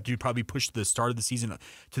actually what you have to do probably push the start of the season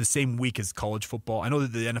to the same week as college football. I know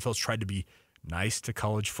that the NFL's tried to be nice to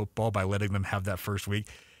college football by letting them have that first week.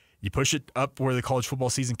 You push it up where the college football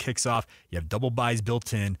season kicks off. You have double byes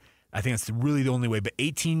built in. I think that's really the only way. But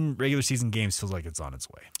 18 regular season games feels like it's on its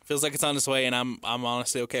way. Feels like it's on its way, and I'm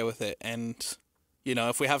honestly okay with it. And,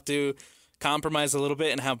 if we have to compromise a little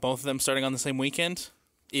bit and have both of them starting on the same weekend,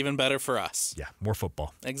 even better for us. Yeah, more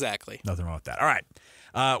football. Exactly. Nothing wrong with that. All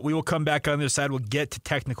right. We will come back on the other side. We'll get to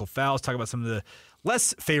technical fouls, talk about some of the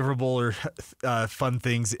less favorable or fun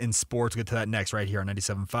things in sports. We'll get to that next right here on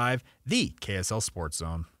 97.5, the KSL Sports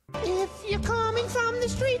Zone. If you're coming from the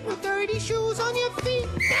street with dirty shoes on your feet,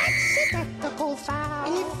 that's a technical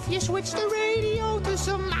foul. If you switch the radio to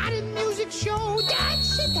some modern music show,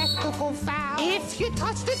 that's a technical foul. If you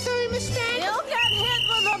touch the thermostat, you'll get hit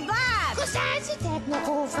with a bat. 'cause that's a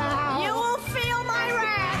technical foul. You will feel my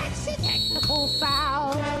wrath. That's a technical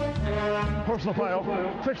foul. Personal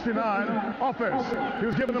foul, 69, offense. He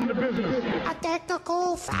was giving them the business. A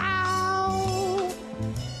technical foul.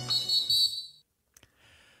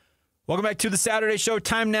 Welcome back to the Saturday Show.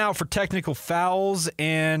 Time now for technical fouls.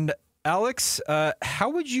 And Alex,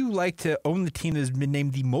 how would you like to own the team that has been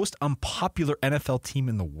named the most unpopular NFL team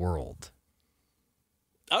in the world?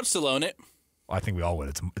 I would still own it. Well, I think we all would.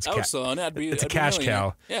 I would still own it. It's a cash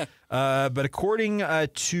cow. Yeah. But according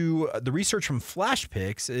to the research from Flash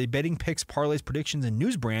Picks, a betting picks, parlays, predictions, and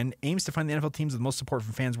news brand aims to find the NFL teams with the most support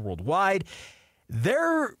from fans worldwide.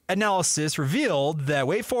 Their analysis revealed that,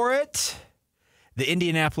 wait for it, the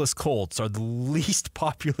Indianapolis Colts are the least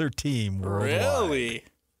popular team worldwide. Really?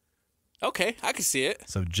 Okay, I can see it.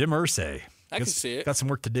 So Jim Irsay, I can see it. Got some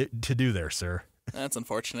work to do there, sir. That's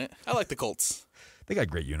unfortunate. I like the Colts. They got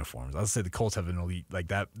great uniforms. I'll say the Colts have an elite, like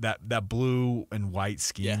that blue and white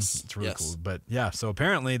scheme. Yes, it's really yes. cool. But yeah, so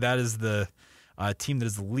apparently that is the team that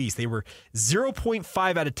is the least. They were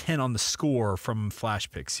 0.5 out of 10 on the score from Flash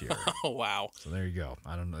Picks here. Oh, wow. So there you go.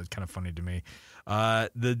 I don't know. It's kind of funny to me.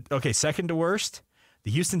 Second to worst,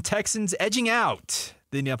 the Houston Texans edging out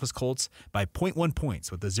the Indianapolis Colts by 0.1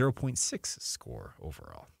 points with a 0.6 score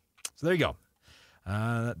overall. So there you go.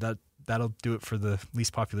 That'll do it for the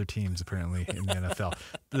least popular teams, apparently, in the NFL.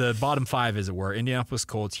 The bottom five, as it were, Indianapolis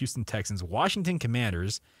Colts, Houston Texans, Washington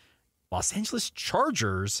Commanders, Los Angeles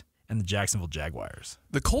Chargers, and the Jacksonville Jaguars.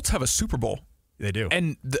 The Colts have a Super Bowl. They do.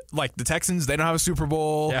 And the Texans, they don't have a Super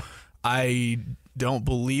Bowl. Yeah. I don't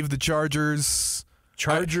believe the Chargers.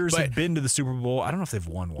 Have been to the Super Bowl. I don't know if they've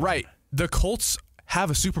won one. Right. The Colts have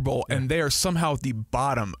a Super Bowl, and they are somehow at the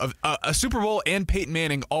bottom of a Super Bowl and Peyton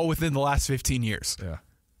Manning all within the last 15 years. Yeah.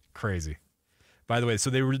 Crazy. By the way, so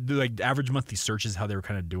they were like average monthly searches, how they were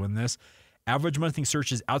kind of doing this. Average monthly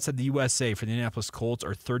searches outside the USA for the Indianapolis Colts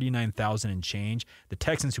are 39,000 and change. The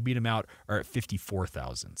Texans, who beat them out, are at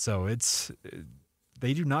 54,000. So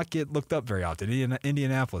they do not get looked up very often.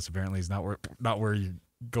 Indianapolis apparently is not where you're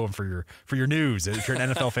going for your news if you're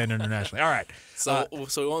an NFL fan internationally. All right. So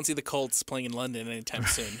we won't see the Colts playing in London anytime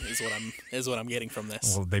soon. Is what I'm getting from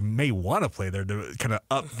this. Well, they may want to play there to kind of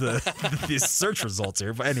up the search results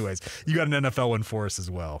here. But anyways, you got an NFL one for us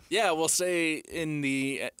as well. Yeah, we'll stay in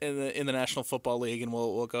the National Football League, and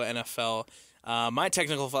we'll go NFL. My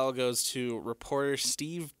technical foul goes to reporter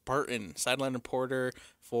Steve Burton, sideline reporter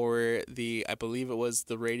for I believe it was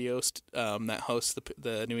the radio that hosts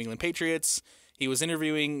the New England Patriots. He was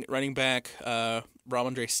interviewing running back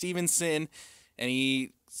Ramondre Stevenson, and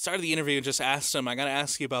he started the interview and just asked him, I got to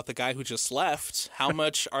ask you about the guy who just left. How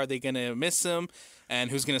much are they going to miss him, and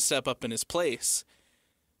who's going to step up in his place?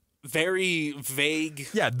 Very vague.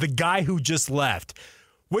 Yeah, the guy who just left.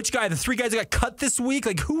 Which guy? The three guys that got cut this week?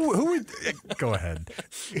 Like, who? Go ahead.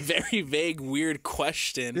 Very vague, weird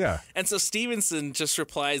question. Yeah. And so Stevenson just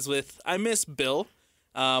replies with, I miss Bill.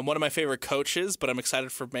 One of my favorite coaches, but I'm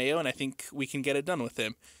excited for Mayo, and I think we can get it done with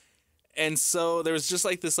him. And so there was just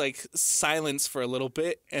like this silence for a little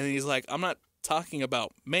bit, and he's like, I'm not talking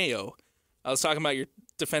about Mayo. I was talking about your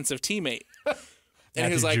defensive teammate.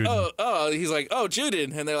 And he's like, Juden. He's like,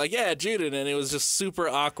 Juden. And they're like, yeah, Juden. And it was just super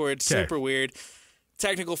awkward, super weird.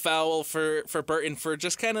 Technical foul for Burton for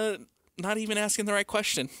just kind of not even asking the right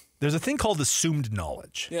question. There's a thing called assumed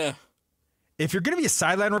knowledge. Yeah. If you're going to be a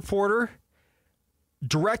sideline reporter,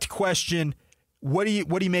 direct question, what do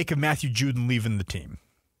you make of Matthew Juden leaving the team?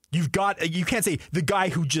 You can't say the guy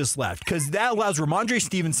who just left, because that allows Ramondre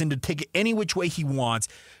Stevenson to take it any which way he wants.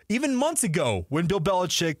 Even months ago, when Bill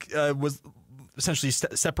Belichick was essentially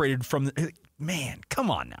separated from the man, come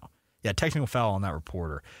on now. Yeah, technical foul on that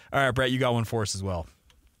reporter. All right, Brett, you got one for us as well.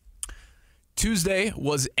 Tuesday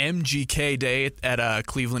was MGK Day at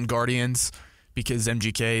Cleveland Guardians, because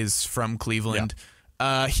MGK is from Cleveland.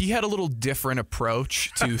 Yeah. He had a little different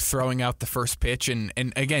approach to throwing out the first pitch. And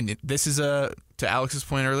again, this is to Alex's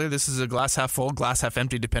point earlier, this is a glass half full, glass half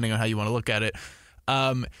empty, depending on how you want to look at it.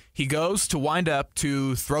 He goes to wind up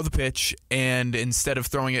to throw the pitch, and instead of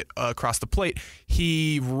throwing it across the plate,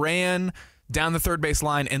 he ran down the third base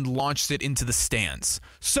line and launched it into the stands.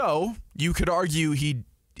 So you could argue he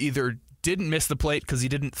either didn't miss the plate because he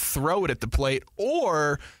didn't throw it at the plate,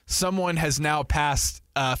 or someone has now passed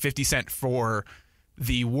 50 Cent for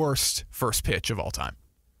the worst first pitch of all time.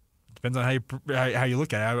 Depends on how you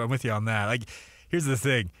look at it. I'm with you on that. Like, here's the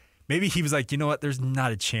thing. Maybe he was like, you know what? There's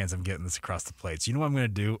not a chance I'm getting this across the plate. So you know what I'm going to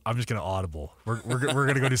do? I'm just going to audible. We're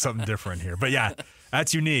going to go do something different here. But yeah,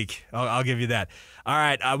 that's unique. I'll give you that. All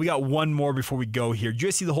right, we got one more before we go here. Did you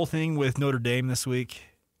guys see the whole thing with Notre Dame this week?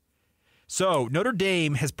 So Notre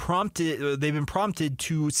Dame has they've been prompted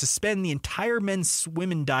to suspend the entire men's swim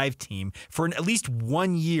and dive team for at least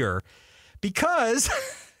 1 year because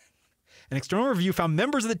an external review found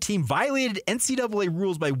members of the team violated NCAA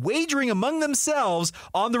rules by wagering among themselves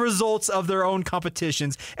on the results of their own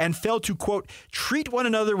competitions and failed to, quote, treat one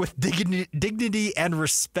another with dignity and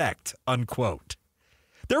respect, unquote.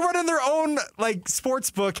 They're running their own, sports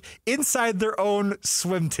book inside their own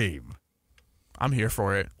swim team. I'm here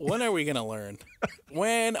for it. When are we going to learn?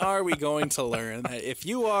 When are we going to learn that if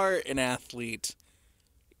you are an athlete,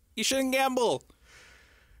 you shouldn't gamble?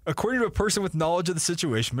 According to a person with knowledge of the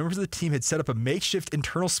situation, members of the team had set up a makeshift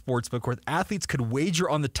internal sportsbook where athletes could wager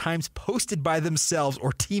on the times posted by themselves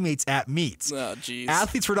or teammates at meets. Oh, jeez.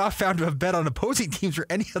 Athletes were not found to have bet on opposing teams or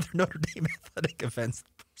any other Notre Dame athletic events,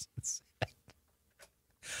 the person said.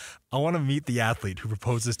 I want to meet the athlete who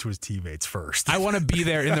proposes to his teammates first. I want to be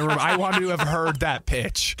there in the room. I want to have heard that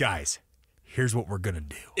pitch. Guys, here's what we're going to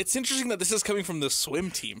do. It's interesting that this is coming from the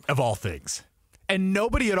swim team. Of all things. And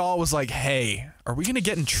nobody at all was like, hey, are we going to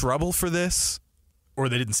get in trouble for this? Or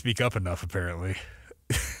they didn't speak up enough, apparently.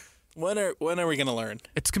 When are we going to learn?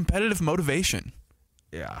 It's competitive motivation.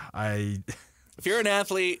 Yeah, If you're an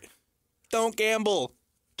athlete, don't gamble.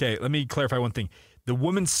 Okay, let me clarify one thing. The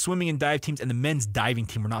women's swimming and dive teams and the men's diving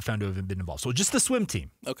team were not found to have been involved. So just the swim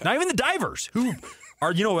team. Okay. Not even the divers who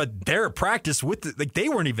are, they're at practice with they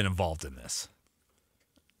weren't even involved in this.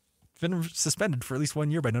 Been suspended for at least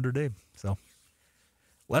 1 year by Notre Dame. So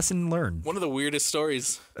lesson learned. One of the weirdest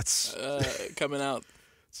stories That's coming out.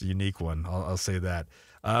 It's a unique one. I'll say that.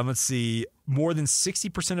 Let's see. More than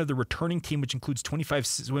 60% of the returning team, which includes 25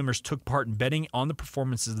 swimmers, took part in betting on the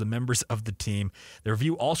performances of the members of the team. The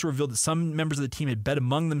review also revealed that some members of the team had bet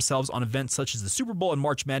among themselves on events such as the Super Bowl and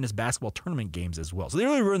March Madness basketball tournament games as well. So they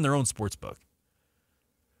really run their own sports book.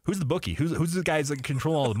 Who's the bookie? Who's the guys that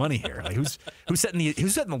control all the money here? Who's setting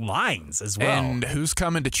the lines as well? And who's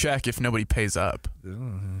coming to check if nobody pays up?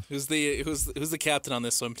 Who's the captain on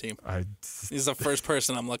this swim team? He's the first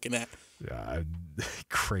person I'm looking at. Yeah,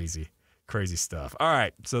 crazy stuff. All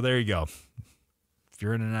right, so there you go. If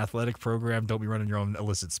you're in an athletic program, don't be running your own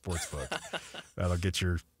illicit sports book. That'll get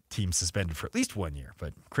your team suspended for at least 1 year,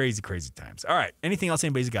 but crazy times. All right, anything else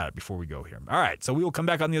anybody's got before we go here? All right, so we will come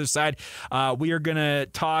back on the other side. We're going to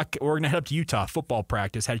head up to Utah football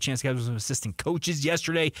practice. Had a chance to get some assistant coaches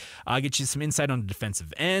yesterday. Get you some insight on the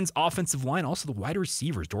defensive ends, offensive line, also the wide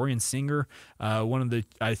receivers. Dorian Singer, one of the,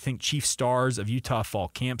 I think, chief stars of Utah fall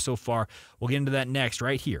camp so far. We'll get into that next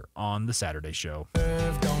right here on The Saturday Show.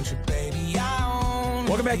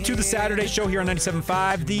 Welcome back to The Saturday Show here on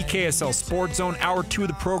 97.5, the KSL Sports Zone. Hour 2 of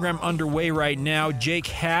the program underway right now. Jake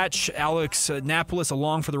Hatch, Alex Napolis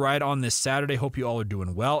along for the ride on this Saturday. Hope you all are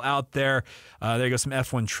doing well out there. There goes some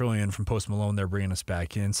F1 Trillion from Post Malone there bringing us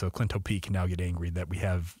back in. So Clint O'P can now get angry that we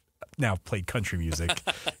have now played country music.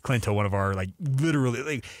 Clint, one of our,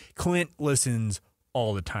 literally, Clint listens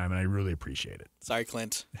all the time, and I really appreciate it. Sorry,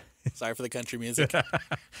 Clint. Sorry for the country music.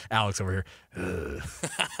 Alex over here.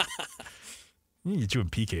 You get you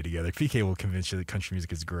and PK together. PK will convince you that country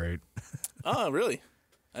music is great. Oh, really?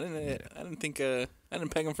 I didn't think I didn't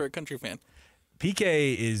peg him for a country fan.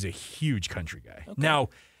 PK is a huge country guy. Okay. Now,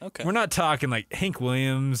 we're not talking like Hank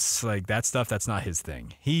Williams, like that stuff. That's not his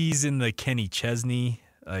thing. He's in the Kenny Chesney,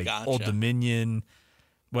 Gotcha. Old Dominion.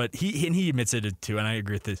 But he admits it too, and I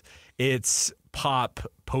agree with this. It's pop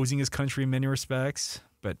posing as country in many respects,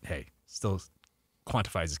 but hey, still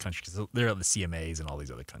quantifies as country because they're at the CMAs and all these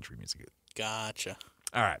other country music. Gotcha.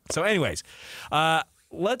 All right. So anyways,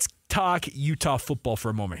 let's talk Utah football for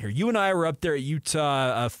a moment here. You and I were up there at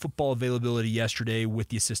Utah football availability yesterday with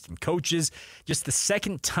the assistant coaches. Just the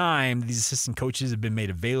second time these assistant coaches have been made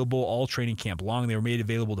available all training camp long. They were made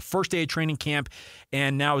available the first day of training camp,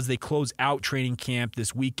 and now as they close out training camp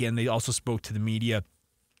this weekend, they also spoke to the media.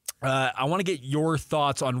 I want to get your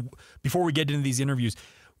thoughts on, before we get into these interviews,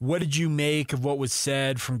 what did you make of what was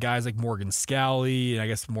said from guys like Morgan Scally and I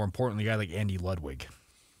guess more importantly, a guy like Andy Ludwig?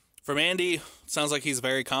 From Andy, sounds like he's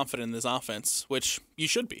very confident in this offense, which you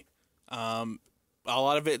should be. A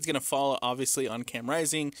lot of it's going to fall, obviously, on Cam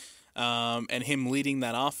Rising and him leading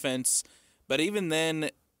that offense. But even then,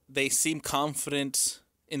 they seem confident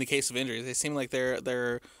in the case of injuries. They seem like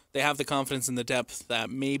they have the confidence in the depth that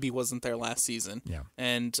maybe wasn't there last season. Yeah.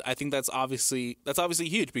 And I think that's obviously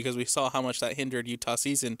huge because we saw how much that hindered Utah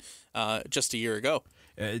season just a year ago.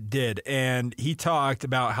 It did. And he talked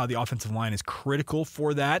about how the offensive line is critical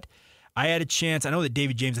for that. I had a chance, I know that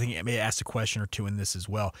David James, I think, may have asked a question or two in this as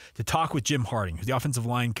well, to talk with Jim Harding, who's the offensive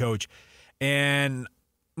line coach. And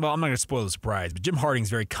well, I'm not going to spoil the surprise, but Jim Harding's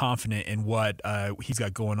very confident in what he's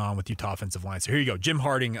got going on with Utah offensive line. So here you go. Jim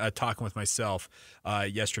Harding talking with myself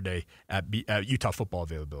yesterday at Utah football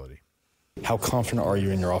availability. How confident are you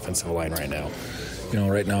in your offensive line right now?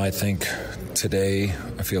 Right now I think today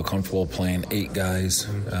I feel comfortable playing 8 guys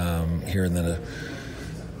here in the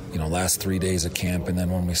last 3 days of camp, and then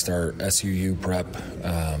when we start SUU prep,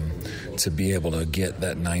 to be able to get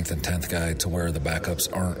that 9th and 10th guy to where the backups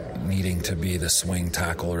aren't needing to be the swing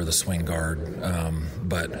tackle or the swing guard.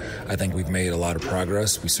 But I think we've made a lot of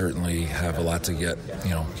progress. We certainly have a lot to get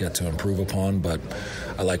to improve upon, but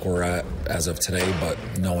I like where we're at as of today, but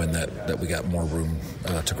knowing that we got more room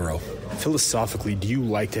to grow. Philosophically, do you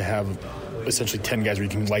like to have essentially 10 guys where you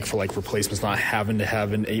can for replacements, not having to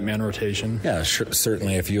have an 8-man rotation? Yeah,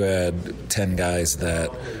 certainly. If you had 10 guys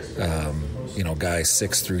that, guys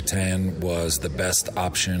 6 through 10 was the best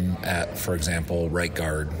option at, for example, right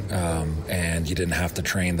guard, and you didn't have to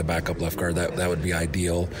train the backup left guard, that would be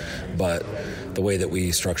ideal. But the way that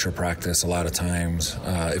we structure practice, a lot of times,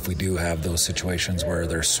 if we do have those situations where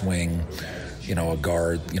there's swing, a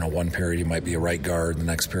guard, one period he might be a right guard, the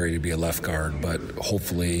next period he'd be a left guard, but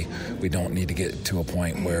hopefully we don't need to get to a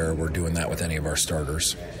point where we're doing that with any of our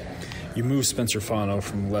starters. You move Spencer Fano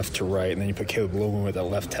from left to right, and then you put Caleb Logan at that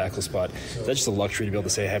left tackle spot. Is that just a luxury to be able to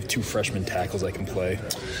say, I have 2 freshman tackles I can play?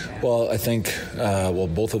 Well, I think,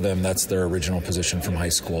 both of them, that's their original position from high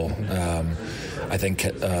school. I think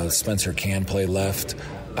Spencer can play left.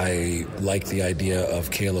 I like the idea of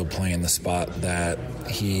Caleb playing the spot that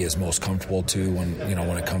he is most comfortable to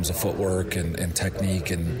when it comes to footwork and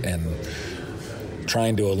technique and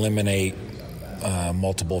trying to eliminate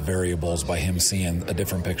multiple variables by him seeing a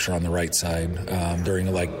different picture on the right side. During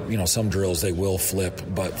some drills they will flip,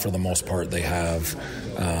 but for the most part they have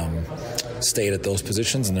stayed at those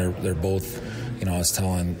positions, and they're both. I was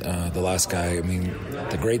telling the last guy,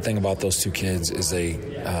 the great thing about those 2 kids is they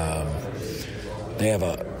have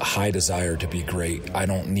a high desire to be great. I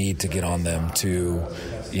don't need to get on them to,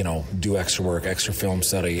 do extra work, extra film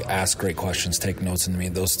study, ask great questions, take notes.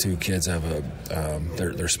 And those 2 kids have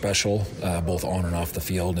they're special, both on and off the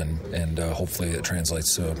field, and hopefully it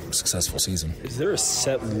translates to a successful season. Is there a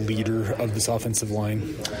set leader of this offensive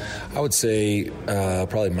line? I would say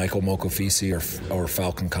probably Michael Mokofisi or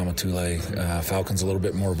Falcon Kamatule. Falcon's a little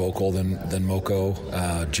bit more vocal than Moko.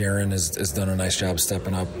 Jaron has done a nice job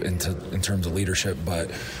stepping up in terms of leadership, but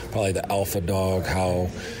probably the alpha dog, how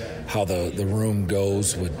the room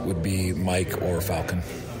goes would be Mike or Falcon.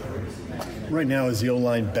 Right now, is the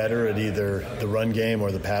O-line better at either the run game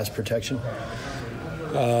or the pass protection?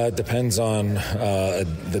 Depends on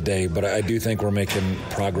the day, but I do think we're making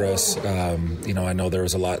progress. I know there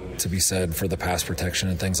was a lot to be said for the pass protection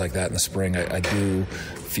and things like that in the spring. I do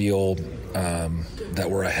feel that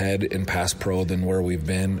we're ahead in pass pro than where we've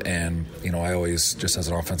been, and I always, just as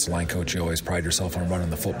an offensive line coach, you always pride yourself on running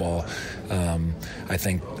the football. I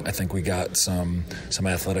think we got some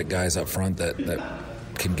athletic guys up front that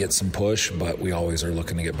can get some push, but we always are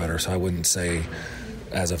looking to get better. So I wouldn't say,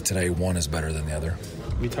 as of today, one is better than the other.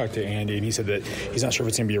 We talked to Andy, and he said that he's not sure if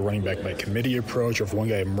it's going to be a running back by committee approach or if one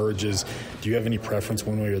guy emerges. Do you have any preference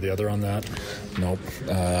one way or the other on that? Nope.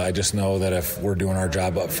 I just know that if we're doing our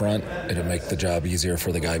job up front, it'll make the job easier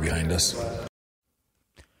for the guy behind us.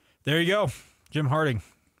 There you go. Jim Harding,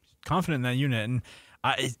 confident in that unit. And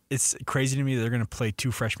it's crazy to me that they're going to play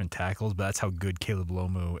 2 freshman tackles, but that's how good Caleb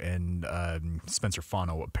Lomu and Spencer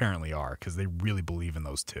Fano apparently are, because they really believe in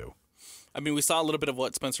those 2. We saw a little bit of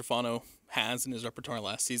what Spencer Fano has in his repertoire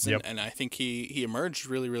last season, and I think he emerged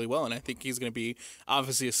really, really well, and I think he's going to be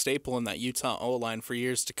obviously a staple in that Utah O-line for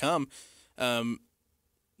years to come.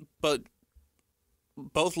 But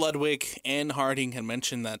both Ludwig and Harding had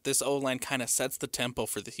mentioned that this O-line kind of sets the tempo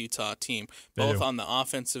for the Utah team, both on the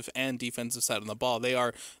offensive and defensive side of the ball.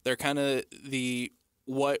 They're kind of the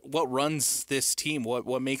what runs this team,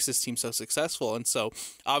 what makes this team so successful. And so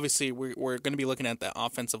obviously we're going to be looking at that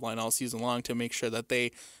offensive line all season long to make sure that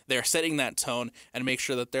they're setting that tone and make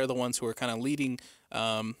sure that they're the ones who are kind of leading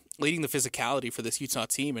the physicality for this Utah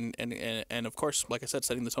team and of course, like I said,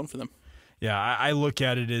 setting the tone for them. Yeah, I look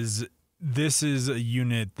at it as this is a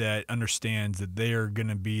unit that understands that they are going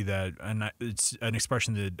to be that, and it's an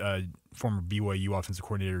expression that former BYU offensive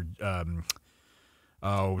coordinator,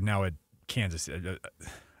 now at Kansas,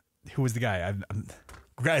 who was the guy?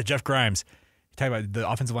 Jeff Grimes. He talked about the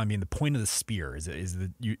offensive line being the point of the spear is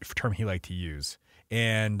the term he liked to use,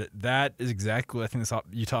 and that is exactly what I think this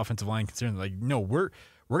Utah offensive line considering. Like, no, we're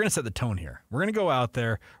going to set the tone here. We're going to go out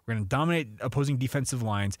there. We're going to dominate opposing defensive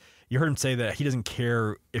lines. You heard him say that he doesn't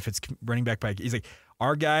care if it's running back by. He's like,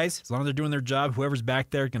 our guys, as long as they're doing their job, whoever's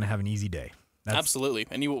back there is going to have an easy day. Absolutely,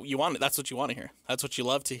 and you want it. That's what you want to hear. That's what you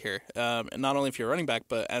love to hear. And not only if you're a running back,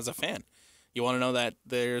 but as a fan, you want to know that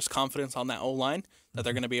there's confidence on that O-line, that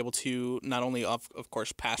they're going to be able to not only, of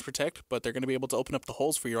course, pass protect, but they're going to be able to open up the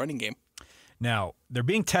holes for your running game. Now, they're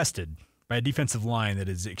being tested by a defensive line that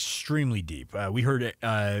is extremely deep. We heard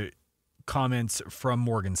comments from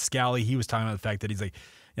Morgan Scally. He was talking about the fact that he's like,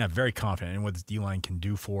 very confident in what this D-line can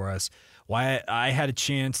do for us. Why I had a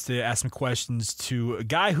chance to ask some questions to a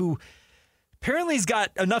guy who apparently he's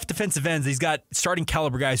got enough defensive ends. He's got starting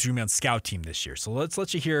caliber guys who are going to be on the scout team this year. So let's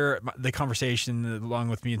let you hear the conversation along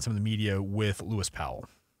with me and some of the media with Lewis Powell.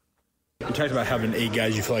 You talked about having 8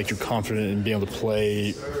 guys you feel like you're confident in being able to play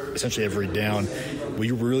essentially every down. Will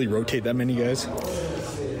you really rotate that many guys?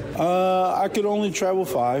 I could only travel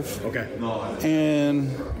 5. Okay.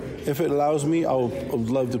 And if it allows me, I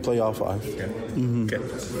would love to play all 5. Okay. Mm-hmm. Okay.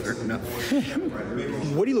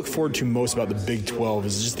 What do you look forward to most about the Big 12?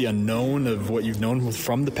 Is it just the unknown of what you've known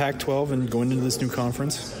from the Pac-12 and going into this new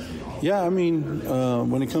conference? Yeah, I mean,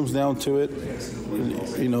 when it comes down to it,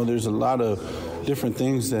 there's a lot of different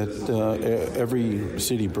things that every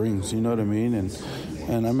city brings, you know what I mean?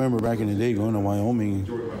 And I remember back in the day going to Wyoming,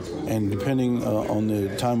 and depending on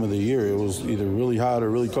the time of the year, it was either really hot or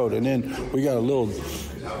really cold. And then we got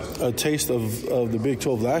a taste of the Big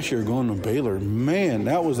 12 last year going to Baylor. Man,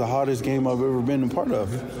 that was the hottest game I've ever been a part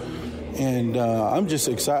of. And I'm just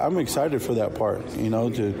excited. I'm excited for that part,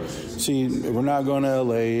 to see. We're not going to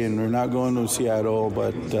L.A. and we're not going to Seattle,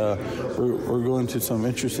 but we're going to some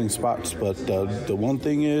interesting spots. But the one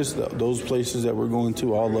thing is, those places that we're going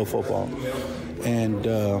to all love football. And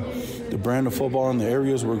the brand of football in the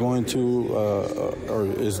areas we're going to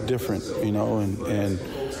is different,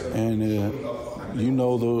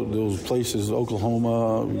 those places,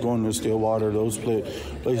 Oklahoma, going to Stillwater, those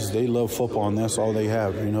places, they love football, and that's all they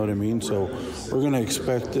have, you know what I mean? So we're going to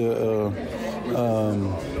expect,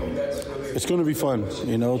 it's going to be fun,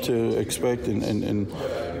 to expect and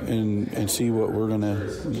see what we're going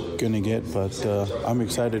to get, but I'm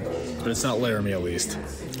excited. But it's not Laramie, at least.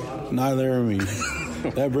 Not Laramie.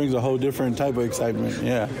 That brings a whole different type of excitement,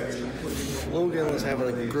 yeah. Logan was having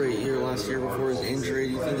a great year last year before his injury.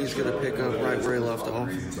 Do you think he's going to pick up right where he left off?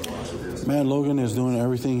 Man, Logan is doing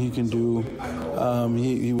everything he can do.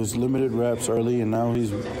 He was limited reps early, and now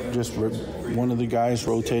he's just one of the guys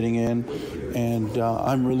rotating in. And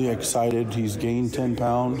I'm really excited. He's gained 10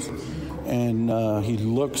 pounds, and he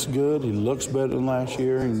looks good. He looks better than last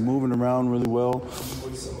year. He's moving around really well.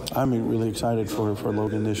 I'm really excited for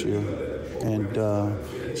Logan this year. And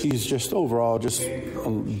he's just overall just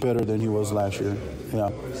better than he was last year. Yeah.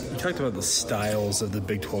 You talked about the styles of the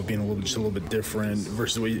Big 12 being a little bit different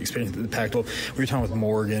versus what you experienced in the Pac-12. We were talking with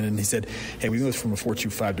Morgan, and he said, "Hey, we can go from a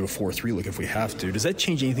 4-2-5 to a 4-3 look if we have to." Does that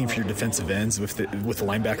change anything for your defensive ends with the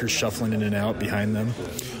linebackers shuffling in and out behind them?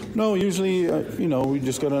 No, usually, we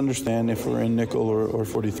just got to understand if we're in nickel or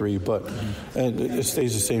 43, but it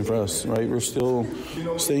stays the same for us, right? We're still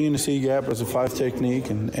staying in the C gap as a 5 technique,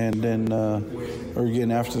 and then we're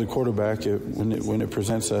getting after the quarterback when it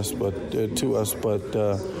presents us, to us. But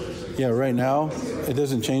right now it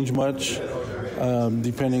doesn't change much,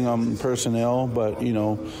 depending on personnel. But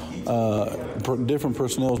different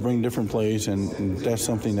personnel bring different plays, and that's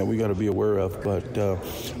something that we got to be aware of. But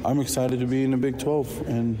I'm excited to be in the Big 12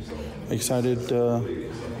 and excited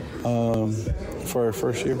for our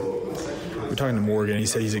first year. We're talking to Morgan. He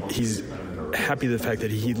said he's happy with the fact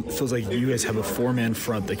that he feels like you guys have a 4-man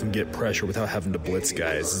front that can get pressure without having to blitz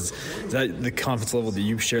guys. Is that the confidence level that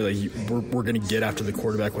you share? Like we're going to get after the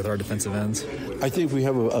quarterback with our defensive ends? I think we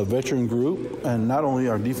have a veteran group, and not only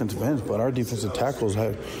our defensive ends, but our defensive tackles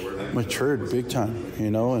have matured big time,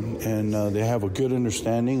 and they have a good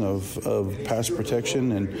understanding of pass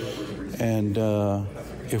protection, and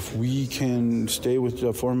if we can stay with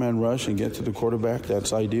the 4-man rush and get to the quarterback,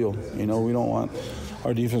 that's ideal. We don't want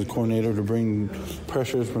our defensive coordinator to bring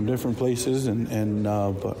pressures from different places,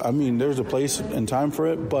 but I mean, there's a place and time for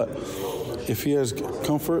it. But if he has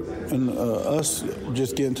comfort in us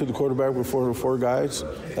just getting to the quarterback with 4 guys,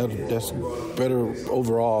 that's better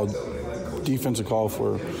overall defensive call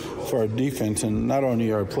for our defense, and not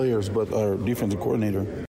only our players but our defensive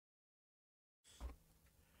coordinator.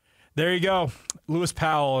 There you go, Lewis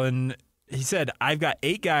Powell, and he said, I've got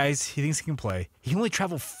 8 guys he thinks he can play. He can only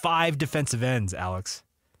travel 5 defensive ends, Alex.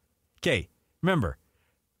 Okay, remember,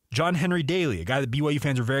 John Henry Daly, a guy that BYU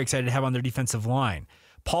fans are very excited to have on their defensive line.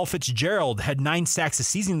 Paul Fitzgerald had 9 sacks a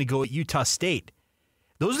season ago at Utah State.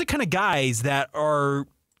 Those are the kind of guys that are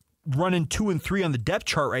running 2 and 3 on the depth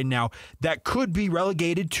chart right now that could be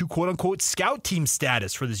relegated to quote-unquote scout team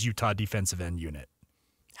status for this Utah defensive end unit.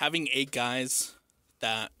 Having 8 guys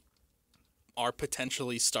that are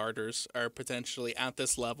potentially starters, are potentially at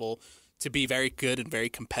this level to be very good and very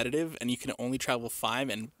competitive, and you can only travel 5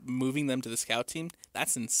 and moving them to the scout team,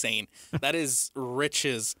 that's insane. That is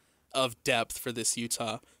riches of depth for this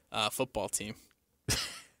Utah football team.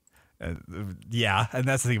 Yeah, and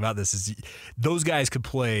that's the thing about this is those guys could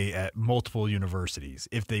play at multiple universities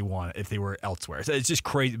if they were elsewhere. So it's just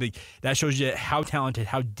crazy. That shows you how talented,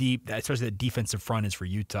 how deep, especially the defensive front is for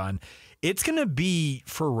Utah. And it's going to be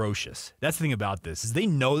ferocious. That's the thing about this is they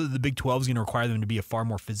know that the Big 12 is going to require them to be a far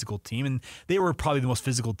more physical team, and they were probably the most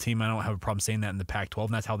physical team. I don't have a problem saying that in the Pac-12,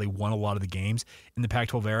 and that's how they won a lot of the games in the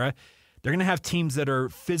Pac-12 era. They're going to have teams that are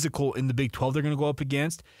physical in the Big 12 they're going to go up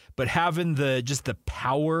against, but having the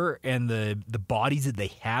power and the bodies that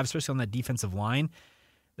they have, especially on that defensive line,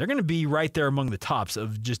 they're going to be right there among the tops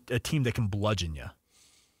of just a team that can bludgeon you.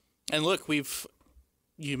 And look,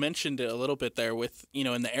 you mentioned it a little bit there with,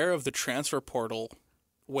 in the era of the transfer portal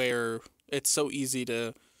where it's so easy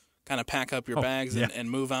to kind of pack up your bags and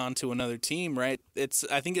move on to another team, right?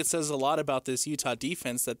 I think it says a lot about this Utah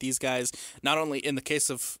defense that these guys, not only in the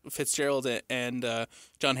case of Fitzgerald and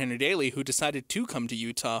John Henry Daly, who decided to come to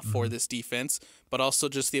Utah for this defense, but also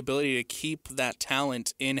just the ability to keep that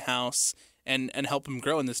talent in-house and help them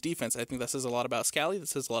grow in this defense. I think that says a lot about Scally. That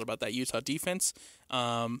says a lot about that Utah defense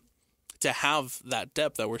to have that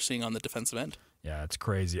depth that we're seeing on the defensive end. Yeah, it's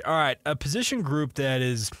crazy. All right, a position group that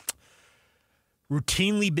is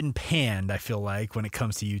routinely been panned, I feel like, when it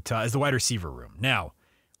comes to Utah is the wide receiver room. Now,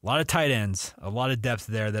 a lot of tight ends, a lot of depth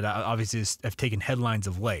there that obviously have taken headlines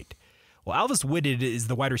of late. Well, Alvis Whitted is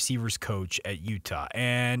the wide receivers coach at Utah,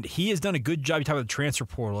 and he has done a good job, you talk about the transfer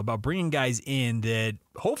portal, about bringing guys in that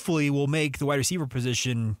hopefully will make the wide receiver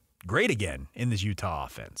position great again in this Utah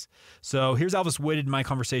offense. So here's Alvis Whitted, my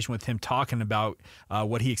conversation with him, talking about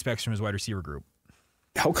what he expects from his wide receiver group.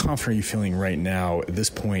 How confident are you feeling right now at this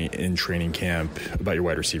point in training camp about your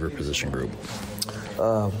wide receiver position group?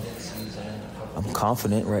 I'm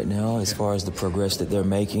confident right now as far as the progress that they're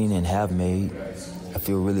making and have made. I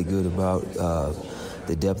feel really good about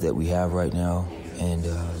the depth that we have right now, and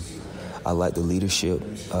I like the leadership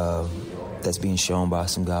that's being shown by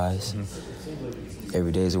some guys.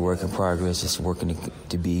 Every day is a work in progress, just working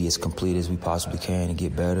to be as complete as we possibly can and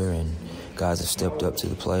get better, and guys have stepped up to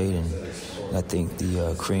the plate, and I think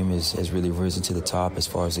the cream has really risen to the top as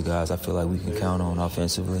far as the guys I feel like we can count on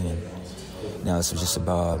offensively. And now it's just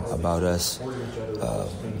about us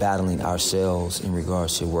battling ourselves in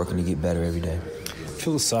regards to working to get better every day.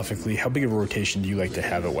 Philosophically, how big of a rotation do you like to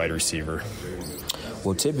have at wide receiver?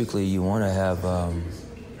 Well, typically you want to have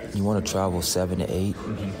you want to travel 7 to 8,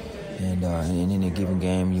 and in a given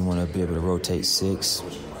game you want to be able to rotate 6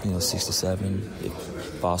 to 7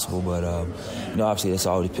 if possible. But obviously that's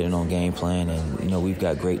all depending on game plan, and we've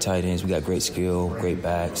got great tight ends, we got great skill, great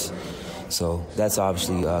backs. So that's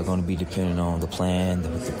obviously going to be dependent on the plan,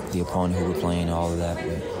 the opponent who we're playing, all of that.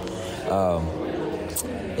 But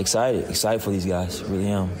excited for these guys, really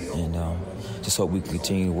am, and just hope we can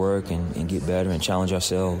continue to work and get better and challenge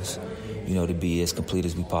ourselves, to be as complete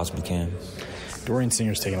as we possibly can. Dorian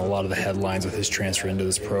Singer's taken a lot of the headlines with his transfer into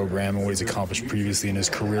this program and what he's accomplished previously in his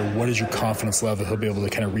career. What is your confidence level that he'll be able to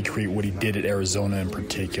kind of recreate what he did at Arizona in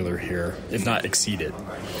particular here, if not exceed it?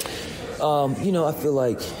 I feel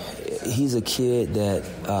like he's a kid that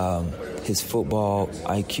his football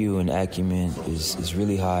IQ and acumen is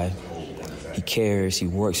really high. He cares. He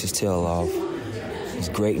works his tail off. He's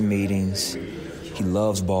great in meetings. He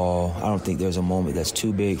loves ball. I don't think there's a moment that's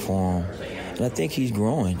too big for him. And I think he's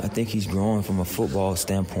growing. From a football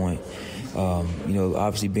standpoint.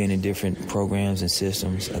 Obviously being in different programs and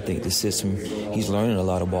systems, I think the system, he's learning a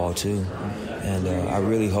lot of ball too. And I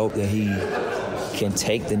really hope that he can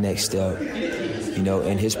take the next step,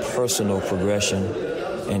 in his personal progression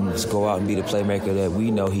and just go out and be the playmaker that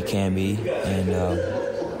we know he can be and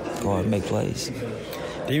go out and make plays.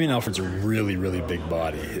 Damian Alford's a really, really big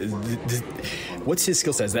body. What's his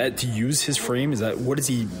skill set? Is that to use his frame? What does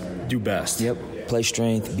he do best? Yep. Play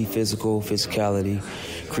strength, be physicality,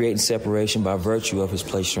 creating separation by virtue of his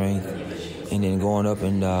play strength, and then going up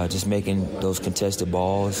and just making those contested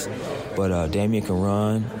balls. But Damian can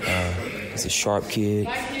run. He's a sharp kid.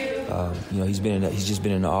 He's just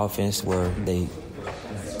been in the offense where they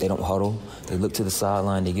don't huddle. They look to the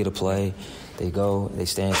sideline, they get a play, they go, they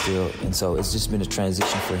stand still. And so it's just been a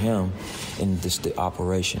transition for him in just the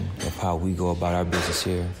operation of how we go about our business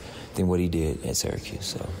here than what he did at Syracuse.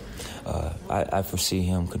 So I foresee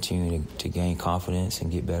him continuing to gain confidence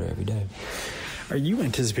and get better every day. Are you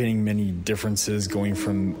anticipating many differences going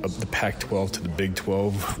from the Pac-12 to the Big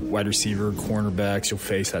 12? Wide receiver, cornerbacks, you'll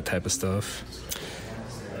face that type of stuff?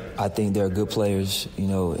 I think there are good players,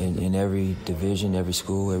 in every division, every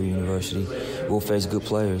school, every university. We'll face good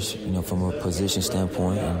players, from a position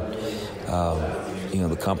standpoint.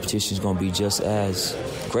 And, the competition is going to be just as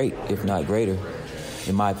great, if not greater,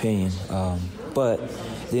 in my opinion. But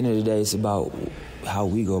at the end of the day, it's about how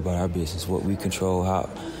we go about our business, what we control,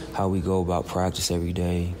 how we go about practice every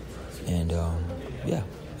day. And,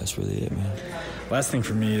 that's really it, man. Last thing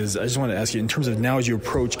for me is I just want to ask you, in terms of now as you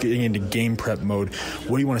approach getting into game prep mode,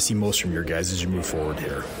 what do you want to see most from your guys as you move forward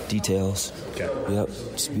here? Details. Okay. Yep.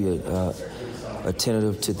 Just be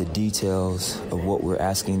attentive to the details of what we're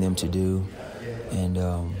asking them to do, and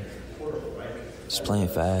just playing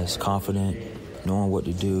fast, confident, knowing what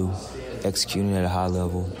to do, executing at a high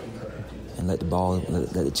level, and let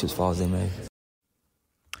the chips fall as they may.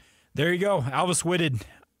 There you go. Alvis Whitted.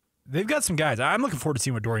 They've got some guys. I'm looking forward to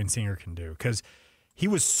seeing what Dorian Singer can do, because he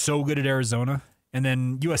was so good at Arizona, and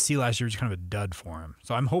then USC last year was kind of a dud for him.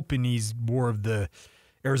 So I'm hoping he's more of the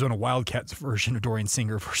Arizona Wildcats version of Dorian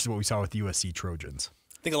Singer versus what we saw with the USC Trojans.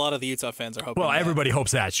 I think a lot of the Utah fans are hoping. Well, everybody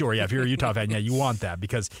hopes that. Sure, yeah. If you're a Utah fan, yeah, you want that,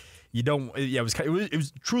 because you don't. Yeah, it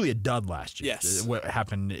was truly a dud last year. Yes, what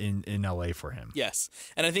happened in LA for him. Yes,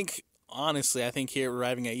 and I think honestly, here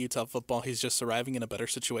arriving at Utah football, he's just arriving in a better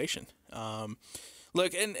situation.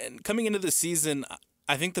 Look, and coming into the season,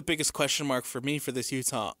 I think the biggest question mark for me for this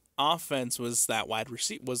Utah offense was the wide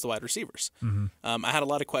receivers. Mm-hmm. I had a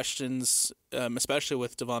lot of questions, especially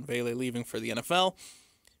with Devon Bailey leaving for the NFL.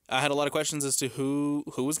 I had a lot of questions as to who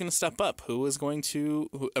was going to step up, who was going to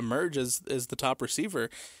emerge as the top receiver,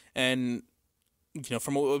 and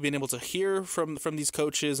from what we've been able to hear from these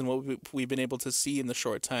coaches and what we've been able to see in the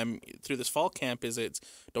short time through this fall camp is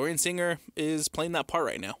Dorian Singer is playing that part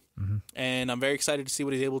right now. Mm-hmm. And I'm very excited to see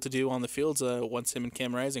what he's able to do on the fields once him and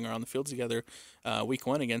Cam Rising are on the field together week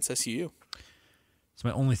 1 against SUU. It's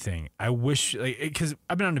my only thing. I wish, because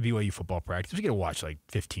I've been on the BYU football practice. We get to watch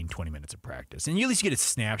 15, 20 minutes of practice. And you at least get a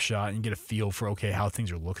snapshot and get a feel for, how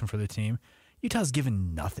things are looking for the team. Utah's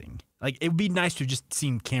given nothing. It would be nice to have just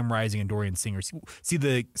seen Cam Rising and Dorian Singer, see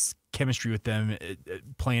the chemistry with them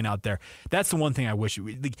playing out there. That's the one thing I wish,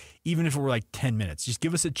 even if it were 10 minutes, just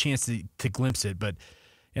give us a chance to glimpse it. But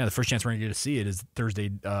yeah, the first chance we're going to get to see it is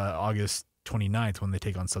Thursday, August 29th, when they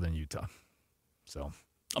take on Southern Utah. So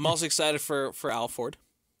I'm also excited for Alford.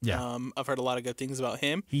 Yeah. I've heard a lot of good things about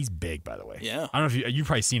him. He's big, by the way. Yeah. I don't know if you've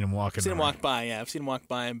probably seen him walking. I've seen him walk by, yeah. I've seen him walk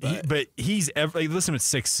by him. But he's, listen, at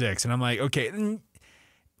 6'6", and I'm like, okay,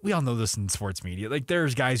 we all know this in sports media.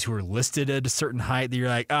 There's guys who are listed at a certain height that you're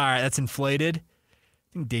like, all right, that's inflated.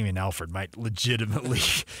 I think Damian Alford might legitimately,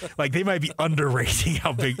 they might be underrating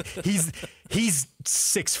how big. He's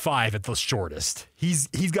 6'5" at the shortest. He's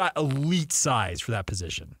got elite size for that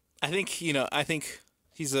position. I think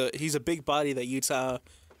he's a big body that Utah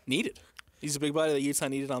needed. He's a big body that Utah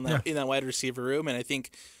needed in that wide receiver room, and I think,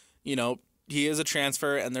 he is a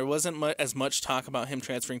transfer, and there wasn't as much talk about him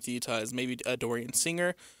transferring to Utah as maybe a Dorian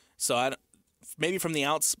Singer. So maybe from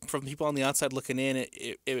people on the outside looking in,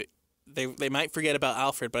 they might forget about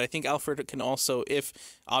Alfred, but I think Alfred can also, if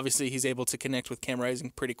obviously he's able to connect with Cam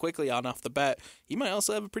Rising pretty quickly off the bat, he might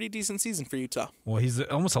also have a pretty decent season for Utah. Well, he's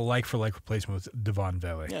almost a like-for-like replacement with Devon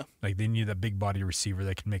Bailey. Yeah. They need that big body receiver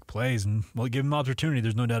that can make plays, and we'll give him opportunity.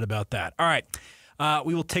 There's no doubt about that. All right.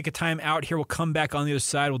 We will take a time out here. We'll come back on the other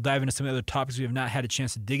side. We'll dive into some of the other topics we have not had a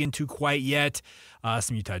chance to dig into quite yet.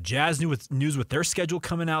 Some Utah Jazz news with their schedule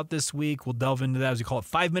coming out this week. We'll delve into that, as we call it,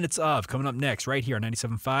 5 minutes of, coming up next right here on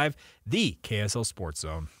 97.5, the KSL Sports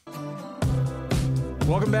Zone.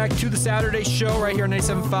 Welcome back to the Saturday show right here on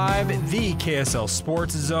 97.5, the KSL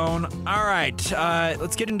Sports Zone. All right,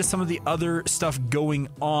 let's get into some of the other stuff going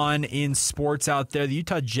on in sports out there. The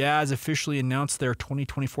Utah Jazz officially announced their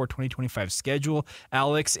 2024-2025 schedule,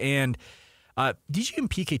 Alex, and DJ and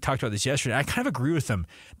PK talked about this yesterday. I kind of agree with them.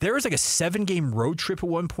 There was a 7-game road trip at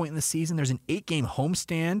one point in the season. There's an 8-game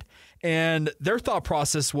homestand, and their thought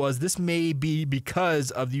process was this may be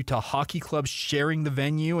because of the Utah Hockey Club sharing the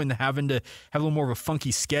venue and having to have a little more of a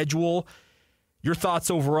funky schedule. Your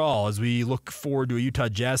thoughts overall as we look forward to a Utah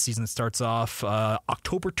Jazz season that starts off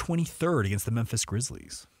October 23rd against the Memphis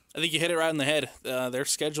Grizzlies? I think you hit it right on the head. Their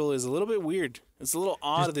schedule is a little bit weird. It's a little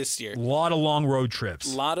odd this year. A lot of long road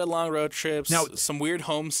trips. Now, some weird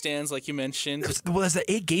home stands, like you mentioned. Well, there's the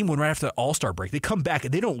 8-game one right after the All-Star break. They come back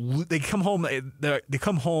and they come home. They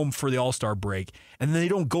come home for the All-Star break, and then they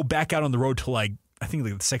don't go back out on the road till I think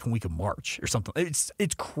the second week of March or something.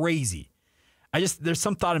 It's crazy. There's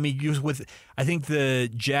some thought of me with. I think the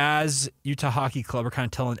Jazz, Utah Hockey Club are kind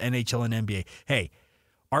of telling NHL and NBA, hey,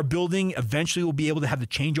 our building eventually will be able to have the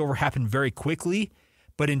changeover happen very quickly,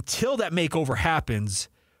 but until that makeover happens,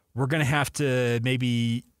 we're going to have to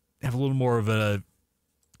maybe have a little more of a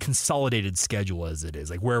consolidated schedule as it is,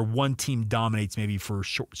 like where one team dominates maybe for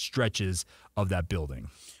short stretches of that building.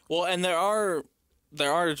 Well, and there are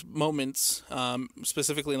moments,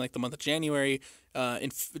 specifically in like the month of January,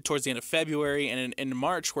 towards the end of February, and in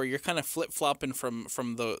March, where you're kind of flip flopping from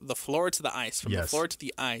the floor to the ice, the floor to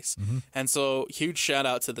the ice. Mm-hmm. And so, huge shout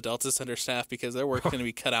out to the Delta Center staff because their work's going to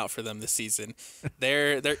be cut out for them this season.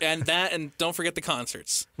 And don't forget the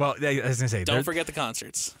concerts. Well, I was going to say, don't forget the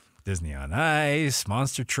concerts. Disney on Ice,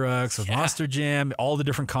 Monster Trucks, Monster Jam, all the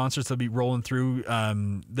different concerts they'll be rolling through.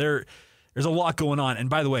 There's a lot going on. And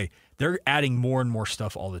by the way, they're adding more and more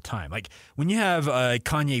stuff all the time. Like when you have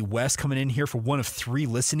Kanye West coming in here for one of 3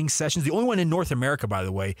 listening sessions, the only one in North America, by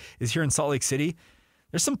the way, is here in Salt Lake City.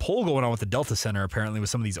 There's some poll going on with the Delta Center apparently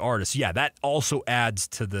with some of these artists. Yeah, that also adds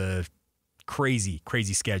to the crazy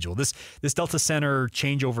schedule. This Delta Center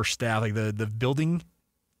changeover staff, like the building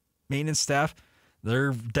maintenance staff,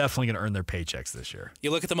 they're definitely going to earn their paychecks this year.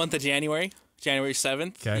 You look at the month of January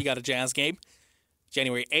 7th, okay. You got a Jazz game.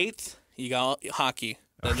 January 8th, you got hockey.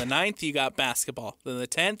 Then the 9th, you got basketball. Then the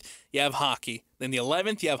 10th, you have hockey. Then the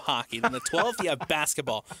 11th, you have hockey. Then the 12th, you have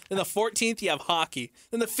basketball. Then the 14th, you have hockey.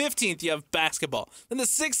 Then the 15th, you have basketball. Then the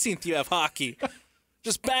 16th, you have hockey.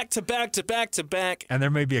 Just back to back to back to back. And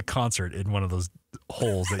there may be a concert in one of those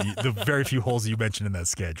holes, the very few holes that you mentioned in that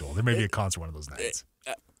schedule. There may be a concert one of those nights.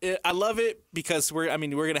 I love it because we're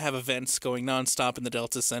going to have events going nonstop in the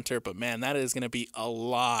Delta Center, but man, that is going to be a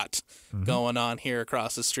lot going on here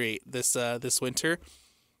across the street this winter.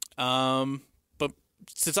 But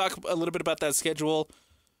to talk a little bit about that schedule,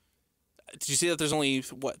 did you see that there's only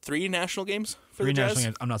 3 national games for the Jazz? 3 national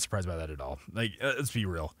games. I'm not surprised by that at all. Like, let's be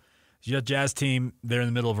real. You got Jazz team, they're in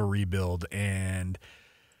the middle of a rebuild, and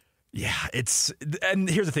yeah, and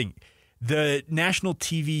here's the thing. The national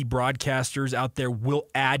TV broadcasters out there will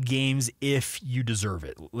add games if you deserve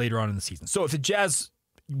it later on in the season. So if the Jazz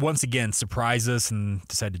once again surprise us and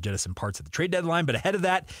decide to jettison parts of the trade deadline, but ahead of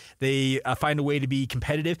that, they find a way to be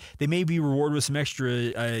competitive, they may be rewarded with some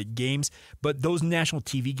extra games, but those national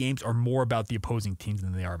TV games are more about the opposing teams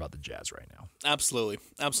than they are about the Jazz right now. Absolutely.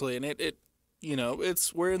 And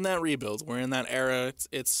we're in that rebuild. We're in that era.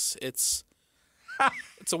 It's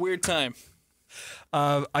a weird time.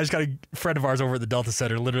 I just got a friend of ours over at the Delta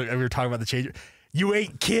Center. Literally, we were talking about the change. You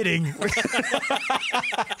ain't kidding.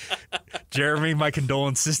 Jeremy, my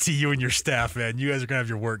condolences to you and your staff, man. You guys are going to have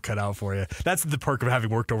your work cut out for you. That's the perk of having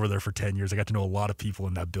worked over there for 10 years. I got to know a lot of people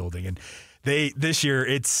in that building. And this year,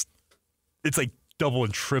 it's like double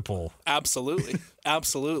and triple. Absolutely.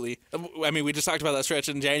 Absolutely. I mean, we just talked about that stretch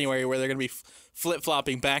in January where they're going to be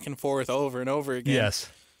flip-flopping back and forth over and over again. Yes.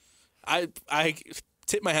 I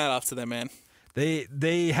tip my hat off to them, man.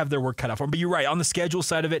 They have their work cut out for them. But you're right. On the schedule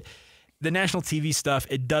side of it, the national TV stuff,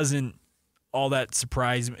 it doesn't all that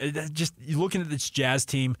surprise me. Just looking at this Jazz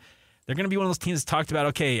team, they're going to be one of those teams that's talked about,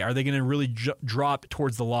 okay, are they going to really drop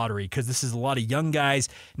towards the lottery? Because this is a lot of young guys.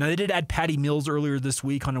 Now, they did add Patty Mills earlier this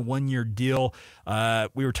week on a 1-year deal.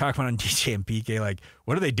 We were talking about on DJ and PK, like,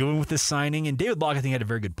 what are they doing with this signing? And David Locke, I think, had a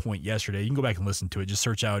very good point yesterday. You can go back and listen to it. Just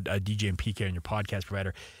search out DJ and PK on your podcast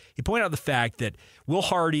provider. He pointed out the fact that Will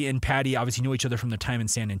Hardy and Patty obviously know each other from their time in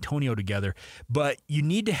San Antonio together, but you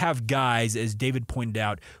need to have guys, as David pointed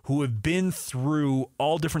out, who have been through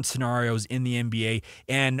all different scenarios in the NBA,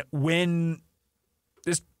 and when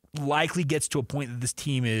this likely gets to a point that this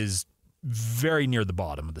team is very near the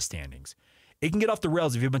bottom of the standings, it can get off the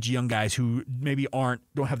rails if you have a bunch of young guys who maybe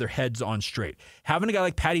don't have their heads on straight. Having a guy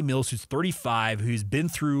like Patty Mills, who's 35, who's been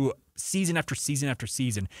through season after season after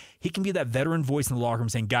season, he can be that veteran voice in the locker room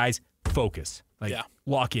saying, guys, focus.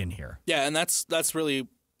 Lock in here. Yeah, and that's really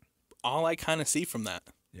all I kind of see from that.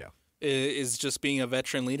 Yeah. Is just being a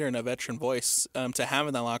veteran leader and a veteran voice to have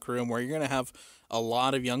in that locker room where you're going to have a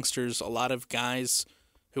lot of youngsters, a lot of guys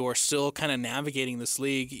who are still kind of navigating this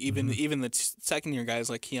league, even the second-year guys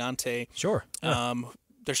like Keontae. Sure. Yeah.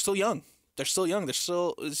 They're still young.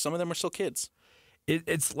 Some of them are still kids.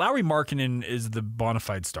 It's Lauri Markkanen is the bona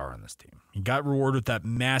fide star on this team. He got rewarded with that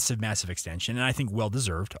massive, massive extension, and I think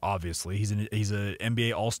well-deserved, obviously. He's an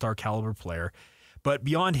NBA All-Star caliber player. But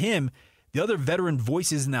beyond him, the other veteran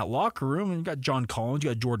voices in that locker room, and you got John Collins,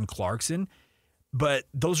 you got Jordan Clarkson, but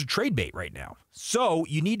those are trade bait right now. So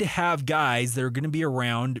you need to have guys that are going to be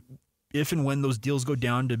around if and when those deals go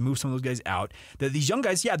down to move some of those guys out. That these young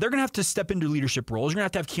guys, yeah, they're going to have to step into leadership roles. You're going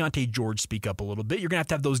to have Keontae George speak up a little bit. You're going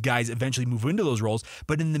to have those guys eventually move into those roles.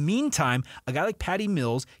 But in the meantime, a guy like Patty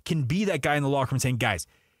Mills can be that guy in the locker room saying, guys,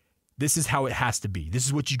 this is how it has to be. This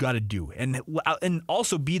is what you got to do. And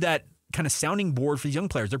also be that kind of sounding board for these young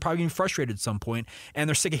players. They're probably getting frustrated at some point, and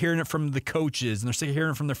they're sick of hearing it from the coaches, and they're sick of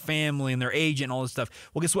hearing it from their family and their agent and all this stuff.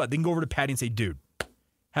 Well, guess what? They can go over to Patty and say, dude,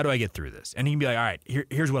 how do I get through this? And he can be like, all right,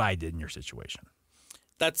 here's what I did in your situation.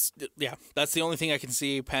 That's the only thing I can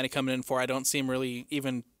see Patty coming in for. I don't see him really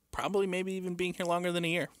maybe even being here longer than a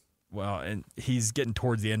year. Well, and he's getting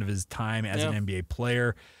towards the end of his time as an NBA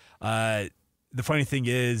player. The funny thing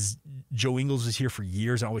is, Joe Ingles was here for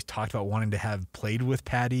years and always talked about wanting to have played with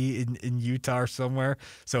Patty in Utah or somewhere.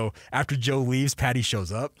 So after Joe leaves, Patty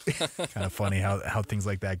shows up. Kind of funny how things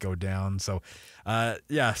like that go down. So,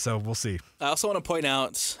 so we'll see. I also want to point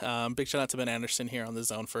out, big shout out to Ben Anderson here on the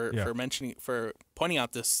Zone for pointing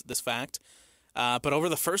out this fact. But over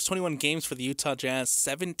the first 21 games for the Utah Jazz,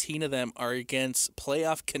 17 of them are against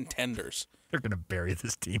playoff contenders. They're going to bury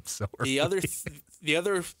this team so early. The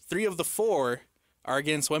other 3 of the 4 are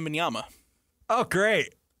against Wembanyama. Oh,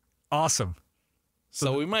 great. Awesome.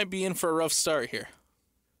 So we might be in for a rough start here.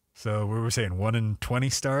 So we were saying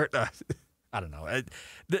 1-20 start? I don't know.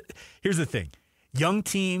 Here's the thing. Young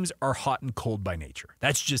teams are hot and cold by nature.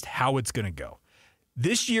 That's just how it's going to go.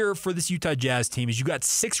 This year for this Utah Jazz team is you got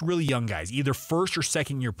 6 really young guys, either first or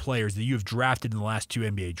second year players that you have drafted in the last 2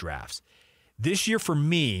 NBA drafts. This year for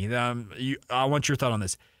me, I want your thought on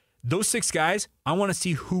this. Those 6 guys, I want to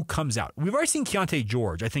see who comes out. We've already seen Keontae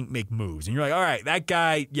George, I think, make moves. And you're like, all right, that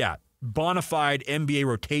guy, bona fide NBA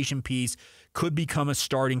rotation piece, could become a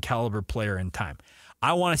starting caliber player in time.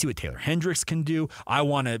 I want to see what Taylor Hendricks can do. I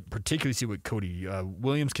want to particularly see what Cody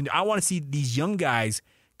Williams can do. I want to see these young guys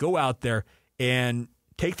go out there and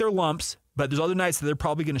take their lumps, but there's other nights that they're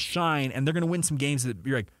probably going to shine, and they're going to win some games that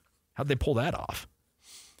you're like, how'd they pull that off?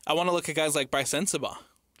 I want to look at guys like Bryce Sensabaugh.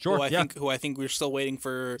 Sure, who I think we're still waiting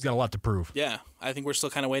for. He's got a lot to prove. Yeah, I think we're still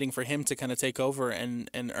kind of waiting for him to kind of take over and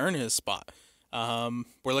earn his spot.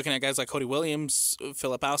 We're looking at guys like Cody Williams,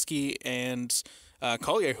 Filipowski, and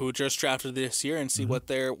Collier, who just drafted this year, and see what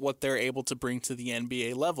they're able to bring to the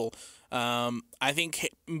NBA level. I think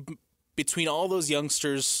between all those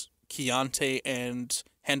youngsters, Keontae and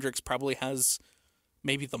Hendricks probably has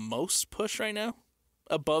maybe the most push right now.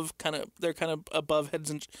 They're kind of above heads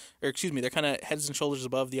and shoulders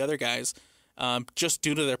above the other guys, just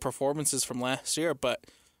due to their performances from last year. But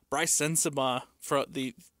Bryce Sensabaugh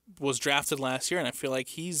was drafted last year, and I feel like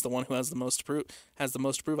he's the one who has the most to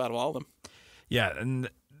prove out of all of them. Yeah, and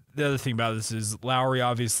the other thing about this is Lowry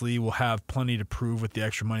obviously will have plenty to prove with the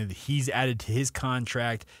extra money that he's added to his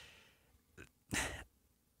contract.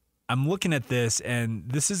 I'm looking at this, and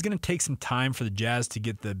this is going to take some time for the Jazz to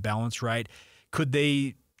get the balance right. Could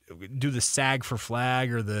they do the SAG for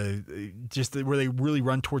flag or where they really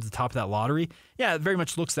run towards the top of that lottery? Yeah, it very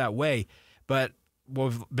much looks that way. But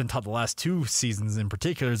what we've been taught the last 2 seasons in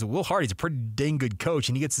particular is that Will Hardy's a pretty dang good coach,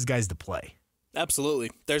 and he gets his guys to play. Absolutely.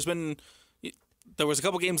 There was a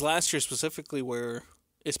couple games last year specifically where,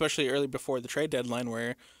 especially early before the trade deadline,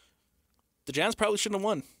 where the Jazz probably shouldn't have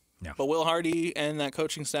won. No. But Will Hardy and that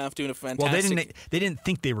coaching staff doing a fantastic. Well, they didn't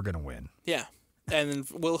think they were going to win. Yeah. And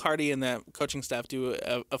Will Hardy and that coaching staff do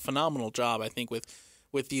a phenomenal job, I think,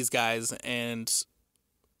 with these guys. And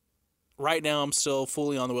right now, I'm still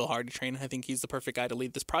fully on the Will Hardy train. I think he's the perfect guy to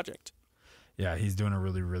lead this project. Yeah, he's doing a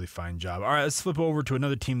really, really fine job. All right, let's flip over to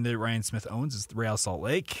another team that Ryan Smith owns. It's the Real Salt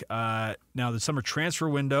Lake. Now, the summer transfer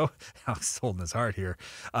window, I was holding his heart here,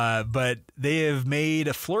 but they have made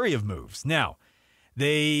a flurry of moves. Now,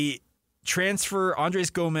 they transfer Andres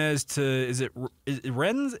Gomez to, is it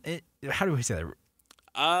Rennes? How do we say that?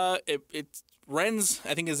 It's Rennes,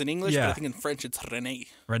 I think, is in English, but I think in French it's René.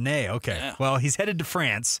 René, okay. Yeah. Well, he's headed to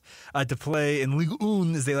France to play in Ligue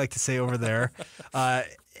 1, as they like to say over there,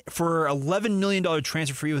 for $11 million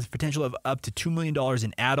transfer fee with potential of up to $2 million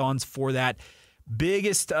in add-ons for that.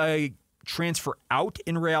 Biggest transfer out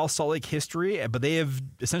in Real Salt Lake history, but they have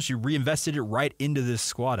essentially reinvested it right into this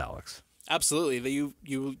squad, Alex. Absolutely.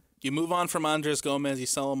 You move on from Andres Gomez, you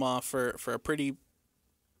sell him off for a pretty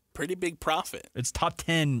big profit. It's top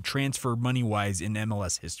 10 transfer money-wise in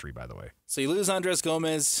MLS history, by the way. So you lose Andres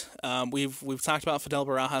Gomez. We've talked about Fidel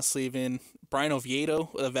Barajas leaving. Brian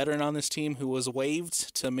Oviedo, a veteran on this team, who was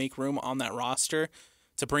waived to make room on that roster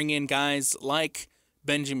to bring in guys like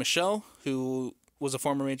Benji Michel, who was a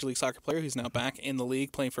former Major League Soccer player who's now back in the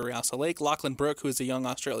league playing for Real Salt Lake. Lachlan Brook, who is a young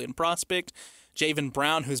Australian prospect. Javen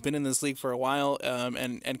Brown, who's been in this league for a while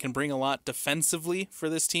and can bring a lot defensively for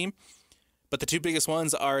this team. But the 2 biggest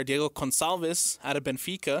ones are Diego Gonçalves out of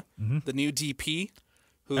Benfica, the new DP.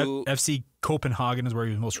 Who FC Copenhagen is where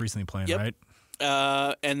he was most recently playing, right?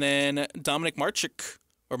 And then Dominic Marchuk,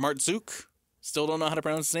 or Martzuk. Still don't know how to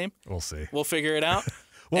pronounce his name. We'll see. We'll figure it out.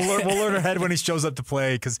 We'll learn ahead when he shows up to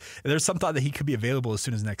play because there's some thought that he could be available as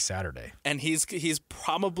soon as next Saturday. And he's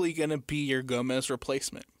probably going to be your Gomez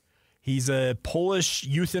replacement. He's a Polish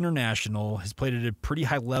youth international, has played at a pretty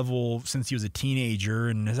high level since he was a teenager,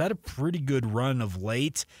 and has had a pretty good run of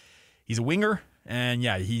late. He's a winger, and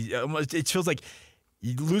it feels like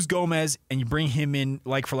you lose Gomez and you bring him in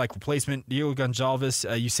like for like replacement. Diego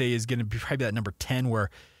Gonçalves, you say, is going to be probably that number 10 where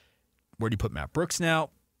do you put Matt Brooks now?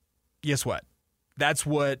 Guess what? That's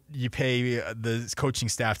what you pay the coaching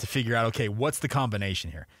staff to figure out, okay, what's the combination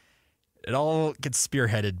here? It all gets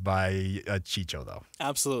spearheaded by Chicho, though.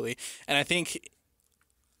 Absolutely. And I think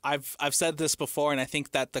I've said this before, and I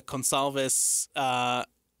think that the Gonçalves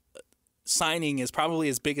signing is probably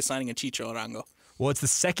as big a signing as Chicho Arango. Well, it's the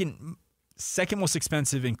second most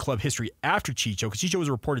expensive in club history after Chicho, because Chicho was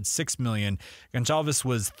reported $6 million. Gonçalves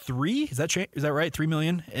was $3 million. Is that right? $3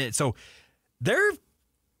 million. So they're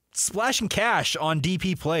splashing cash on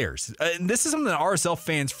DP players. And this is something that RSL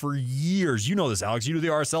fans for years, you know this, Alex, you do the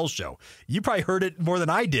RSL show. You probably heard it more than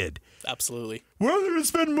I did. Absolutely. Well, they're going to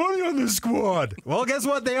spend money on this squad. Well, guess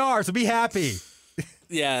what? They are, so be happy.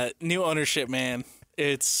 Yeah, new ownership, man.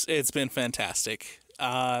 It's been fantastic.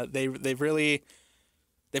 They've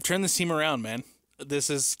turned this team around, man. This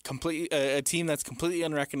is a team that's completely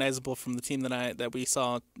unrecognizable from the team that we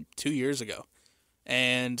saw 2 years ago.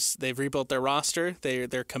 And they've rebuilt their roster.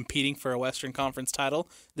 They're competing for a Western Conference title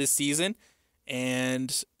this season.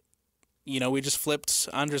 And, we just flipped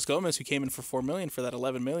Andres Gomez, who came in for $4 million for that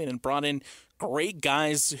 $11 million, and brought in great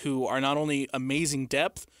guys who are not only amazing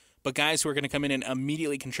depth, but guys who are going to come in and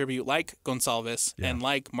immediately contribute, like Gonçalves and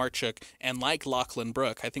like Marchuk and like Lachlan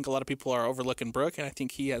Brook. I think a lot of people are overlooking Brook, and I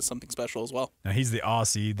think he has something special as well. Now, he's the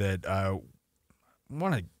Aussie that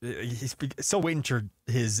he's still waiting for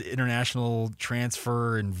his international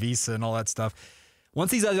transfer and visa and all that stuff.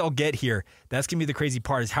 Once these guys all get here, that's going to be the crazy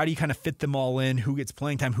part, is how do you kind of fit them all in? Who gets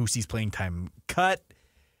playing time? Who sees playing time cut?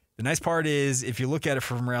 The nice part is, if you look at it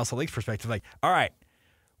from Real Salt Lake's perspective, like, all right,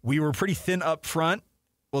 we were pretty thin up front.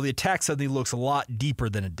 Well, the attack suddenly looks a lot deeper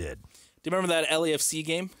than it did. Do you remember that LAFC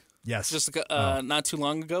game? Yes. Just not too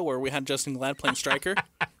long ago, where we had Justin Glad playing striker.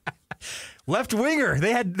 Left winger.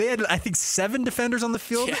 They had I think 7 defenders on the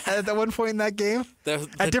field at one point in that game.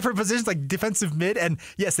 At different positions, like defensive mid. And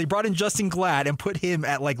yes, they brought in Justin Glad and put him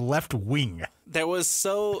at like left wing.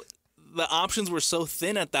 The options were so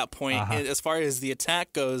thin at that point as far as the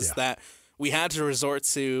attack goes that we had to resort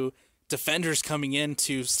to defenders coming in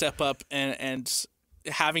to step up and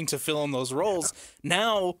having to fill in those roles.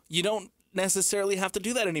 Now you don't necessarily have to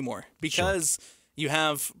do that anymore because you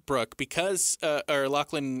have Brook, because you have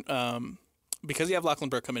Lachlan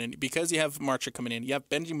Brook coming in, because you have Marchuk coming in, you have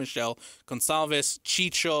Benji Michel, Gonçalves,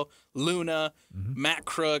 Chicho, Luna, Matt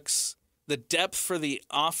Crooks. The depth for the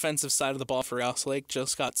offensive side of the ball for Real Salt Lake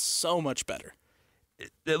just got so much better.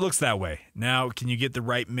 It looks that way. Now, can you get the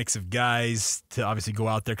right mix of guys to obviously go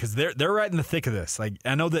out there? Because they're right in the thick of this. Like,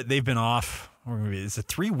 I know that they've been off. It's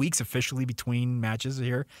 3 weeks officially between matches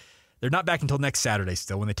here. They're not back until next Saturday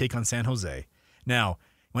still when they take on San Jose. Now,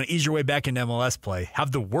 want to ease your way back into MLS play,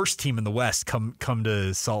 have the worst team in the West come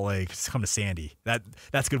to Salt Lake, come to Sandy. That's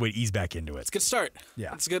a good way to ease back into it. It's a good start.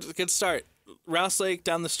 Yeah. It's a good start. Real Salt Lake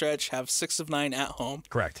down the stretch have 6 of 9 at home.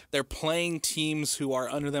 Correct. They're playing teams who are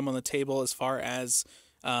under them on the table as far as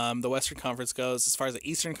the Western Conference goes. As far as the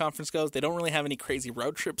Eastern Conference goes, they don't really have any crazy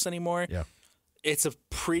road trips anymore. Yeah. It's a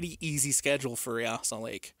pretty easy schedule for Real Salt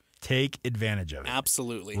Lake. Take advantage of it.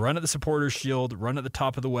 Absolutely. Run at the Supporters Shield, run at the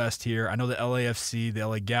top of the West here. I know the LAFC, the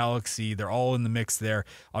LA Galaxy, they're all in the mix there.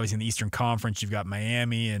 Obviously in the Eastern Conference, you've got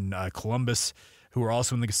Miami and Columbus, who are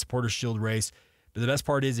also in the Supporters Shield race. But the best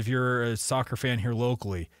part is, if you're a soccer fan here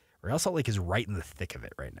locally, Real Salt Lake is right in the thick of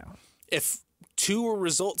it right now. If 2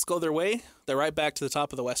 results go their way, they're right back to the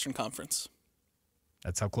top of the Western Conference.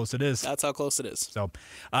 That's how close it is. So,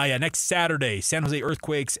 next Saturday, San Jose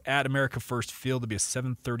Earthquakes at America First Field. It'll be a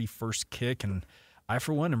 7:30 first kick, and I,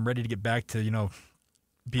 for one, am ready to get back to,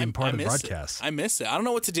 being part of the broadcast. I miss it. I don't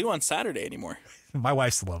know what to do on Saturday anymore. My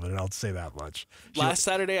wife's loving it, I'll say that much. Last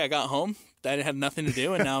Saturday, I got home. I had nothing to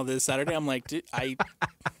do, and now this Saturday, I'm like,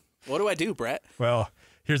 what do I do, Brett? Well,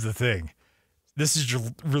 here's the thing. This is your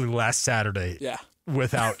really last Saturday. Yeah.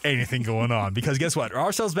 Without anything going on. Because guess what?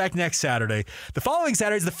 RSL's back next Saturday. The following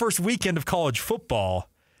Saturday is the first weekend of college football.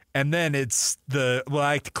 And then it's what I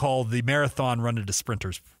like to call the marathon run at a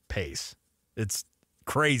sprinter's pace. It's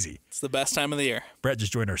crazy. It's the best time of the year. Brett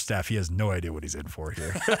just joined our staff. He has no idea what he's in for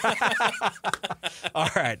here. All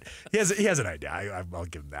right. He has an idea. I'll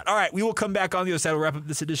give him that. All right. We will come back on the other side. We'll wrap up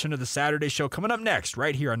this edition of the Saturday Show. Coming up next,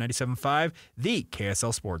 right here on 97.5, the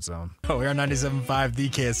KSL Sports Zone. Oh, we're on 97.5, the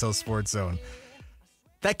KSL Sports Zone.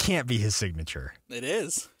 That can't be his signature. It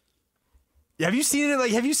is. Have you seen it?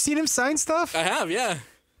 Like, have you seen him sign stuff? I have, yeah.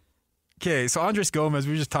 Okay, so Andres Gomez,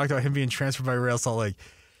 we just talked about him being transferred by Real Salt Lake.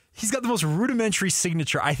 He's got the most rudimentary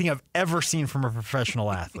signature I think I've ever seen from a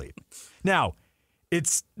professional athlete. Now,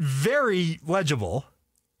 it's very legible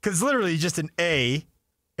because it's literally just an A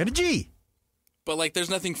and a G. But, like, there's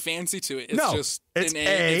nothing fancy to it. It's no, just it's an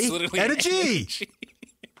A. It's literally and a an G.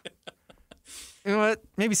 You know what?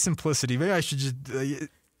 Maybe simplicity. Maybe I should just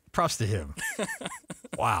props to him.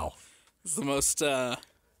 Wow. It's the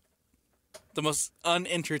most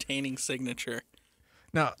unentertaining signature.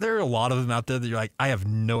 Now, there are a lot of them out there that you're like, I have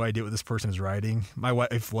no idea what this person is writing. My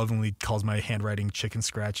wife lovingly calls my handwriting chicken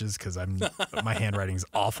scratches because my handwriting is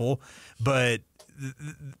awful. But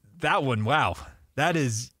that one, wow, that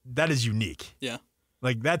is unique. Yeah.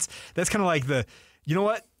 Like that's kind of like you know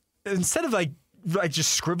what? Instead of like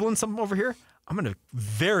just scribbling something over here, I'm going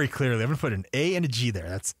to put an A and a G there.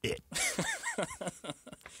 That's it.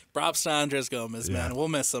 Props to Andres Gomez, man. We'll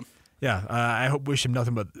miss him. Yeah, I wish him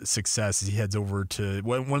nothing but success as he heads over to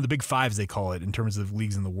one of the big fives, they call it, in terms of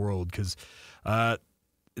leagues in the world, because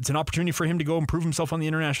it's an opportunity for him to go and prove himself on the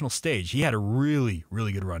international stage. He had a really,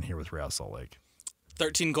 really good run here with Real Salt Lake.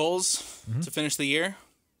 13 goals to finish the year.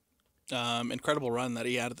 Incredible run that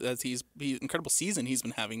he had. Incredible season he's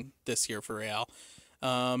been having this year for Real.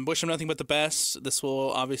 Wish him nothing but the best. This will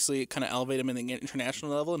obviously kind of elevate him in the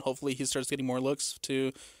international level, and hopefully he starts getting more looks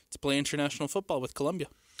to play international football with Colombia.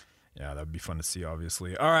 Yeah, that would be fun to see,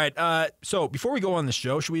 obviously. All right, so before we go on the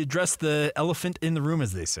show, should we address the elephant in the room,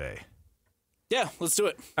 as they say? Yeah, let's do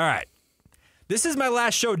it. All right. This is my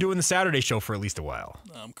last show doing the Saturday show for at least a while.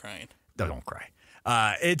 Oh, I'm crying. Don't cry.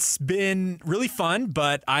 It's been really fun,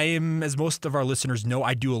 but I am, as most of our listeners know,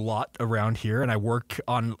 I do a lot around here, and I work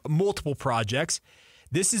on multiple projects.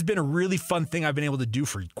 This has been a really fun thing I've been able to do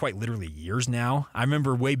for quite literally years now. I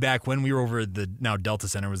remember way back when we were over at the now Delta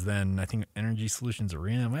Center, was then, I think, Energy Solutions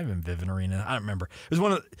Arena. It might have been Vivint Arena. I don't remember. It was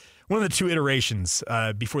one of the two iterations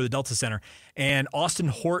before the Delta Center. And Austin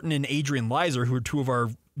Horton and Adrian Leiser, who are two of our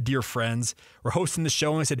dear friends, were hosting the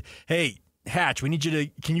show. And I said, hey, Hatch, can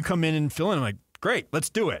you come in and fill in? I'm like, great, let's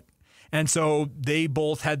do it. And so they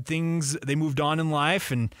both had things, they moved on in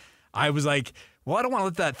life. And I was like, well, I don't want to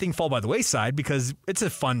let that thing fall by the wayside because it's a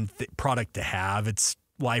fun product to have. It's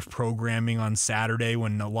live programming on Saturday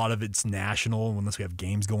when a lot of it's national, unless we have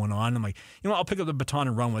games going on. I'm like, I'll pick up the baton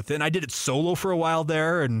and run with it. And I did it solo for a while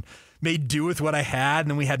there and made do with what I had. And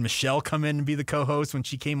then we had Michelle come in and be the co-host when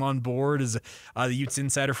she came on board as the Utes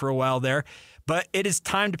Insider for a while there. But it is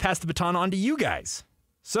time to pass the baton on to you guys.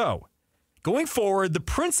 So going forward, the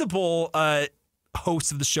principal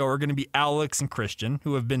hosts of the show are going to be Alex and Christian,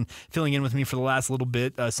 who have been filling in with me for the last little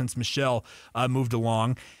bit since Michelle moved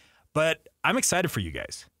along. But I'm excited for you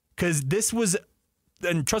guys because this was,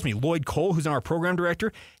 and trust me, Lloyd Cole, who's our program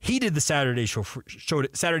director, he did the Saturday show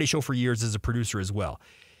for years as a producer as well.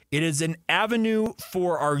 It is an avenue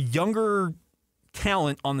for our younger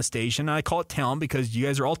talent on the station. And I call it talent because you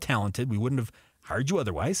guys are all talented. We wouldn't have hired you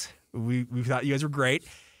otherwise. We thought you guys were great.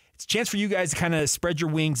 It's a chance for you guys to kind of spread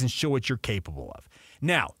your wings and show what you're capable of.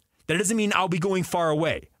 Now, that doesn't mean I'll be going far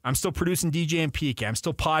away. I'm still producing DJ and PK. I'm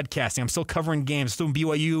still podcasting. I'm still covering games. Still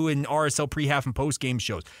doing BYU and RSL pre-half and post-game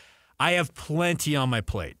shows. I have plenty on my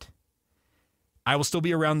plate. I will still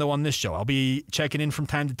be around, though, on this show. I'll be checking in from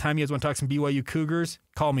time to time. You guys want to talk some BYU Cougars?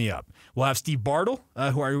 Call me up. We'll have Steve Bartle,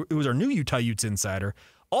 who is our new Utah Utes insider,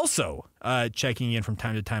 also checking in from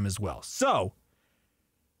time to time as well. So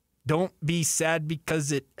don't be sad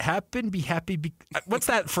because it happened. Be happy. What's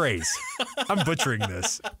that phrase? I'm butchering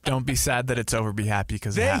this. Don't be sad that it's over. Be happy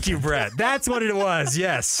because it happened. Thank you, Brett. That's what it was.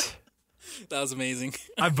 Yes. That was amazing.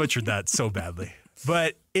 I butchered that so badly.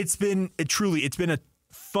 But it's been a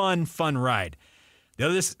fun ride. The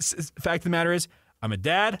other fact of the matter is I'm a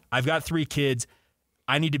dad. I've got 3 kids.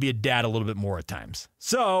 I need to be a dad a little bit more at times.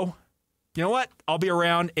 So, you know what? I'll be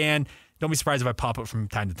around, and don't be surprised if I pop up from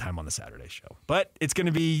time to time on the Saturday show. But it's going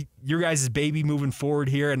to be your guys' baby moving forward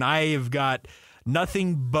here, and I have got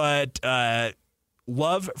nothing but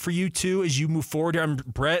love for you two as you move forward here. I'm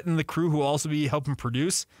Brett and the crew who will also be helping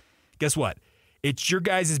produce. Guess what? It's your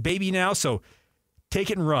guys' baby now, so take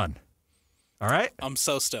it and run. All right? I'm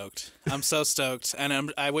so stoked.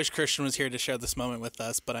 And I wish Christian was here to share this moment with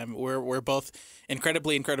us, but we're both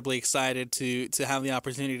incredibly excited to have the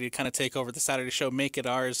opportunity to kind of take over the Saturday show, make it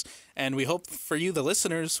ours. And we hope for you, the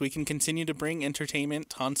listeners, we can continue to bring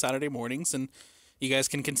entertainment on Saturday mornings, and you guys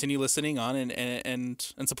can continue listening on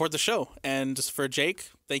and support the show. And for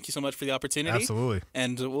Jake, thank you so much for the opportunity. Absolutely.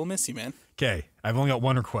 And we'll miss you, man. Okay. I've only got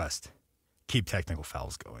one request. keep technical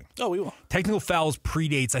fouls going. Oh, we will. Technical fouls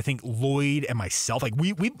predates, I think, Lloyd and myself. Like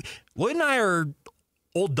Lloyd and I are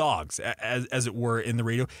old dogs, as it were, in the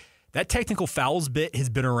radio. That technical fouls bit has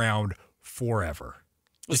been around forever.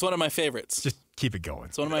 It's one of my favorites. Just keep it going.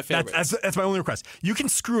 It's one of my favorites. That's my only request. You can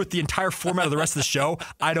screw with the entire format of the rest of the show.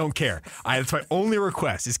 I don't care. That's my only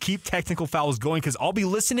request is keep technical fouls going because I'll be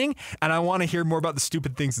listening and I want to hear more about the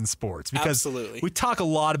stupid things in sports. Because Absolutely. We talk a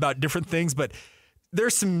lot about different things, but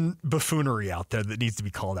there's some buffoonery out there that needs to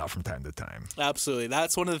be called out from time to time. Absolutely.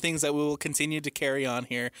 That's one of the things that we will continue to carry on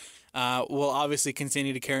here. We'll obviously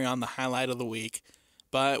continue to carry on the highlight of the week,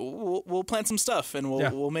 but we'll plan some stuff and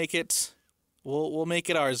we'll make it we'll make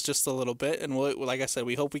it ours just a little bit. And like I said,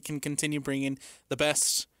 we hope we can continue bringing the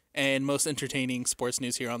best and most entertaining sports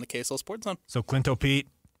news here on the KSL Sports Zone. So Clinto Pete,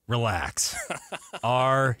 relax.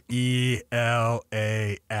 RELAX,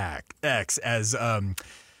 as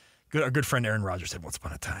our good friend Aaron Rodgers said once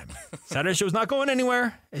upon a time. Saturday show's not going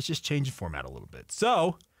anywhere. It's just changing format a little bit.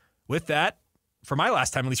 So, with that, for my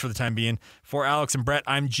last time, at least for the time being, for Alex and Brett,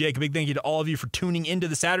 I'm Jake. A big thank you to all of you for tuning into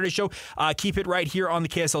the Saturday show. Keep it right here on the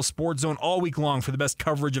KSL Sports Zone all week long for the best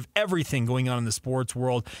coverage of everything going on in the sports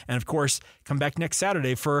world. And, of course, come back next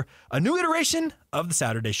Saturday for a new iteration of the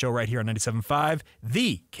Saturday show right here on 97.5,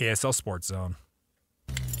 the KSL Sports Zone.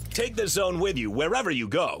 Take the Zone with you wherever you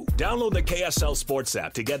go. Download the KSL Sports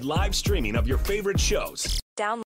app to get live streaming of your favorite shows.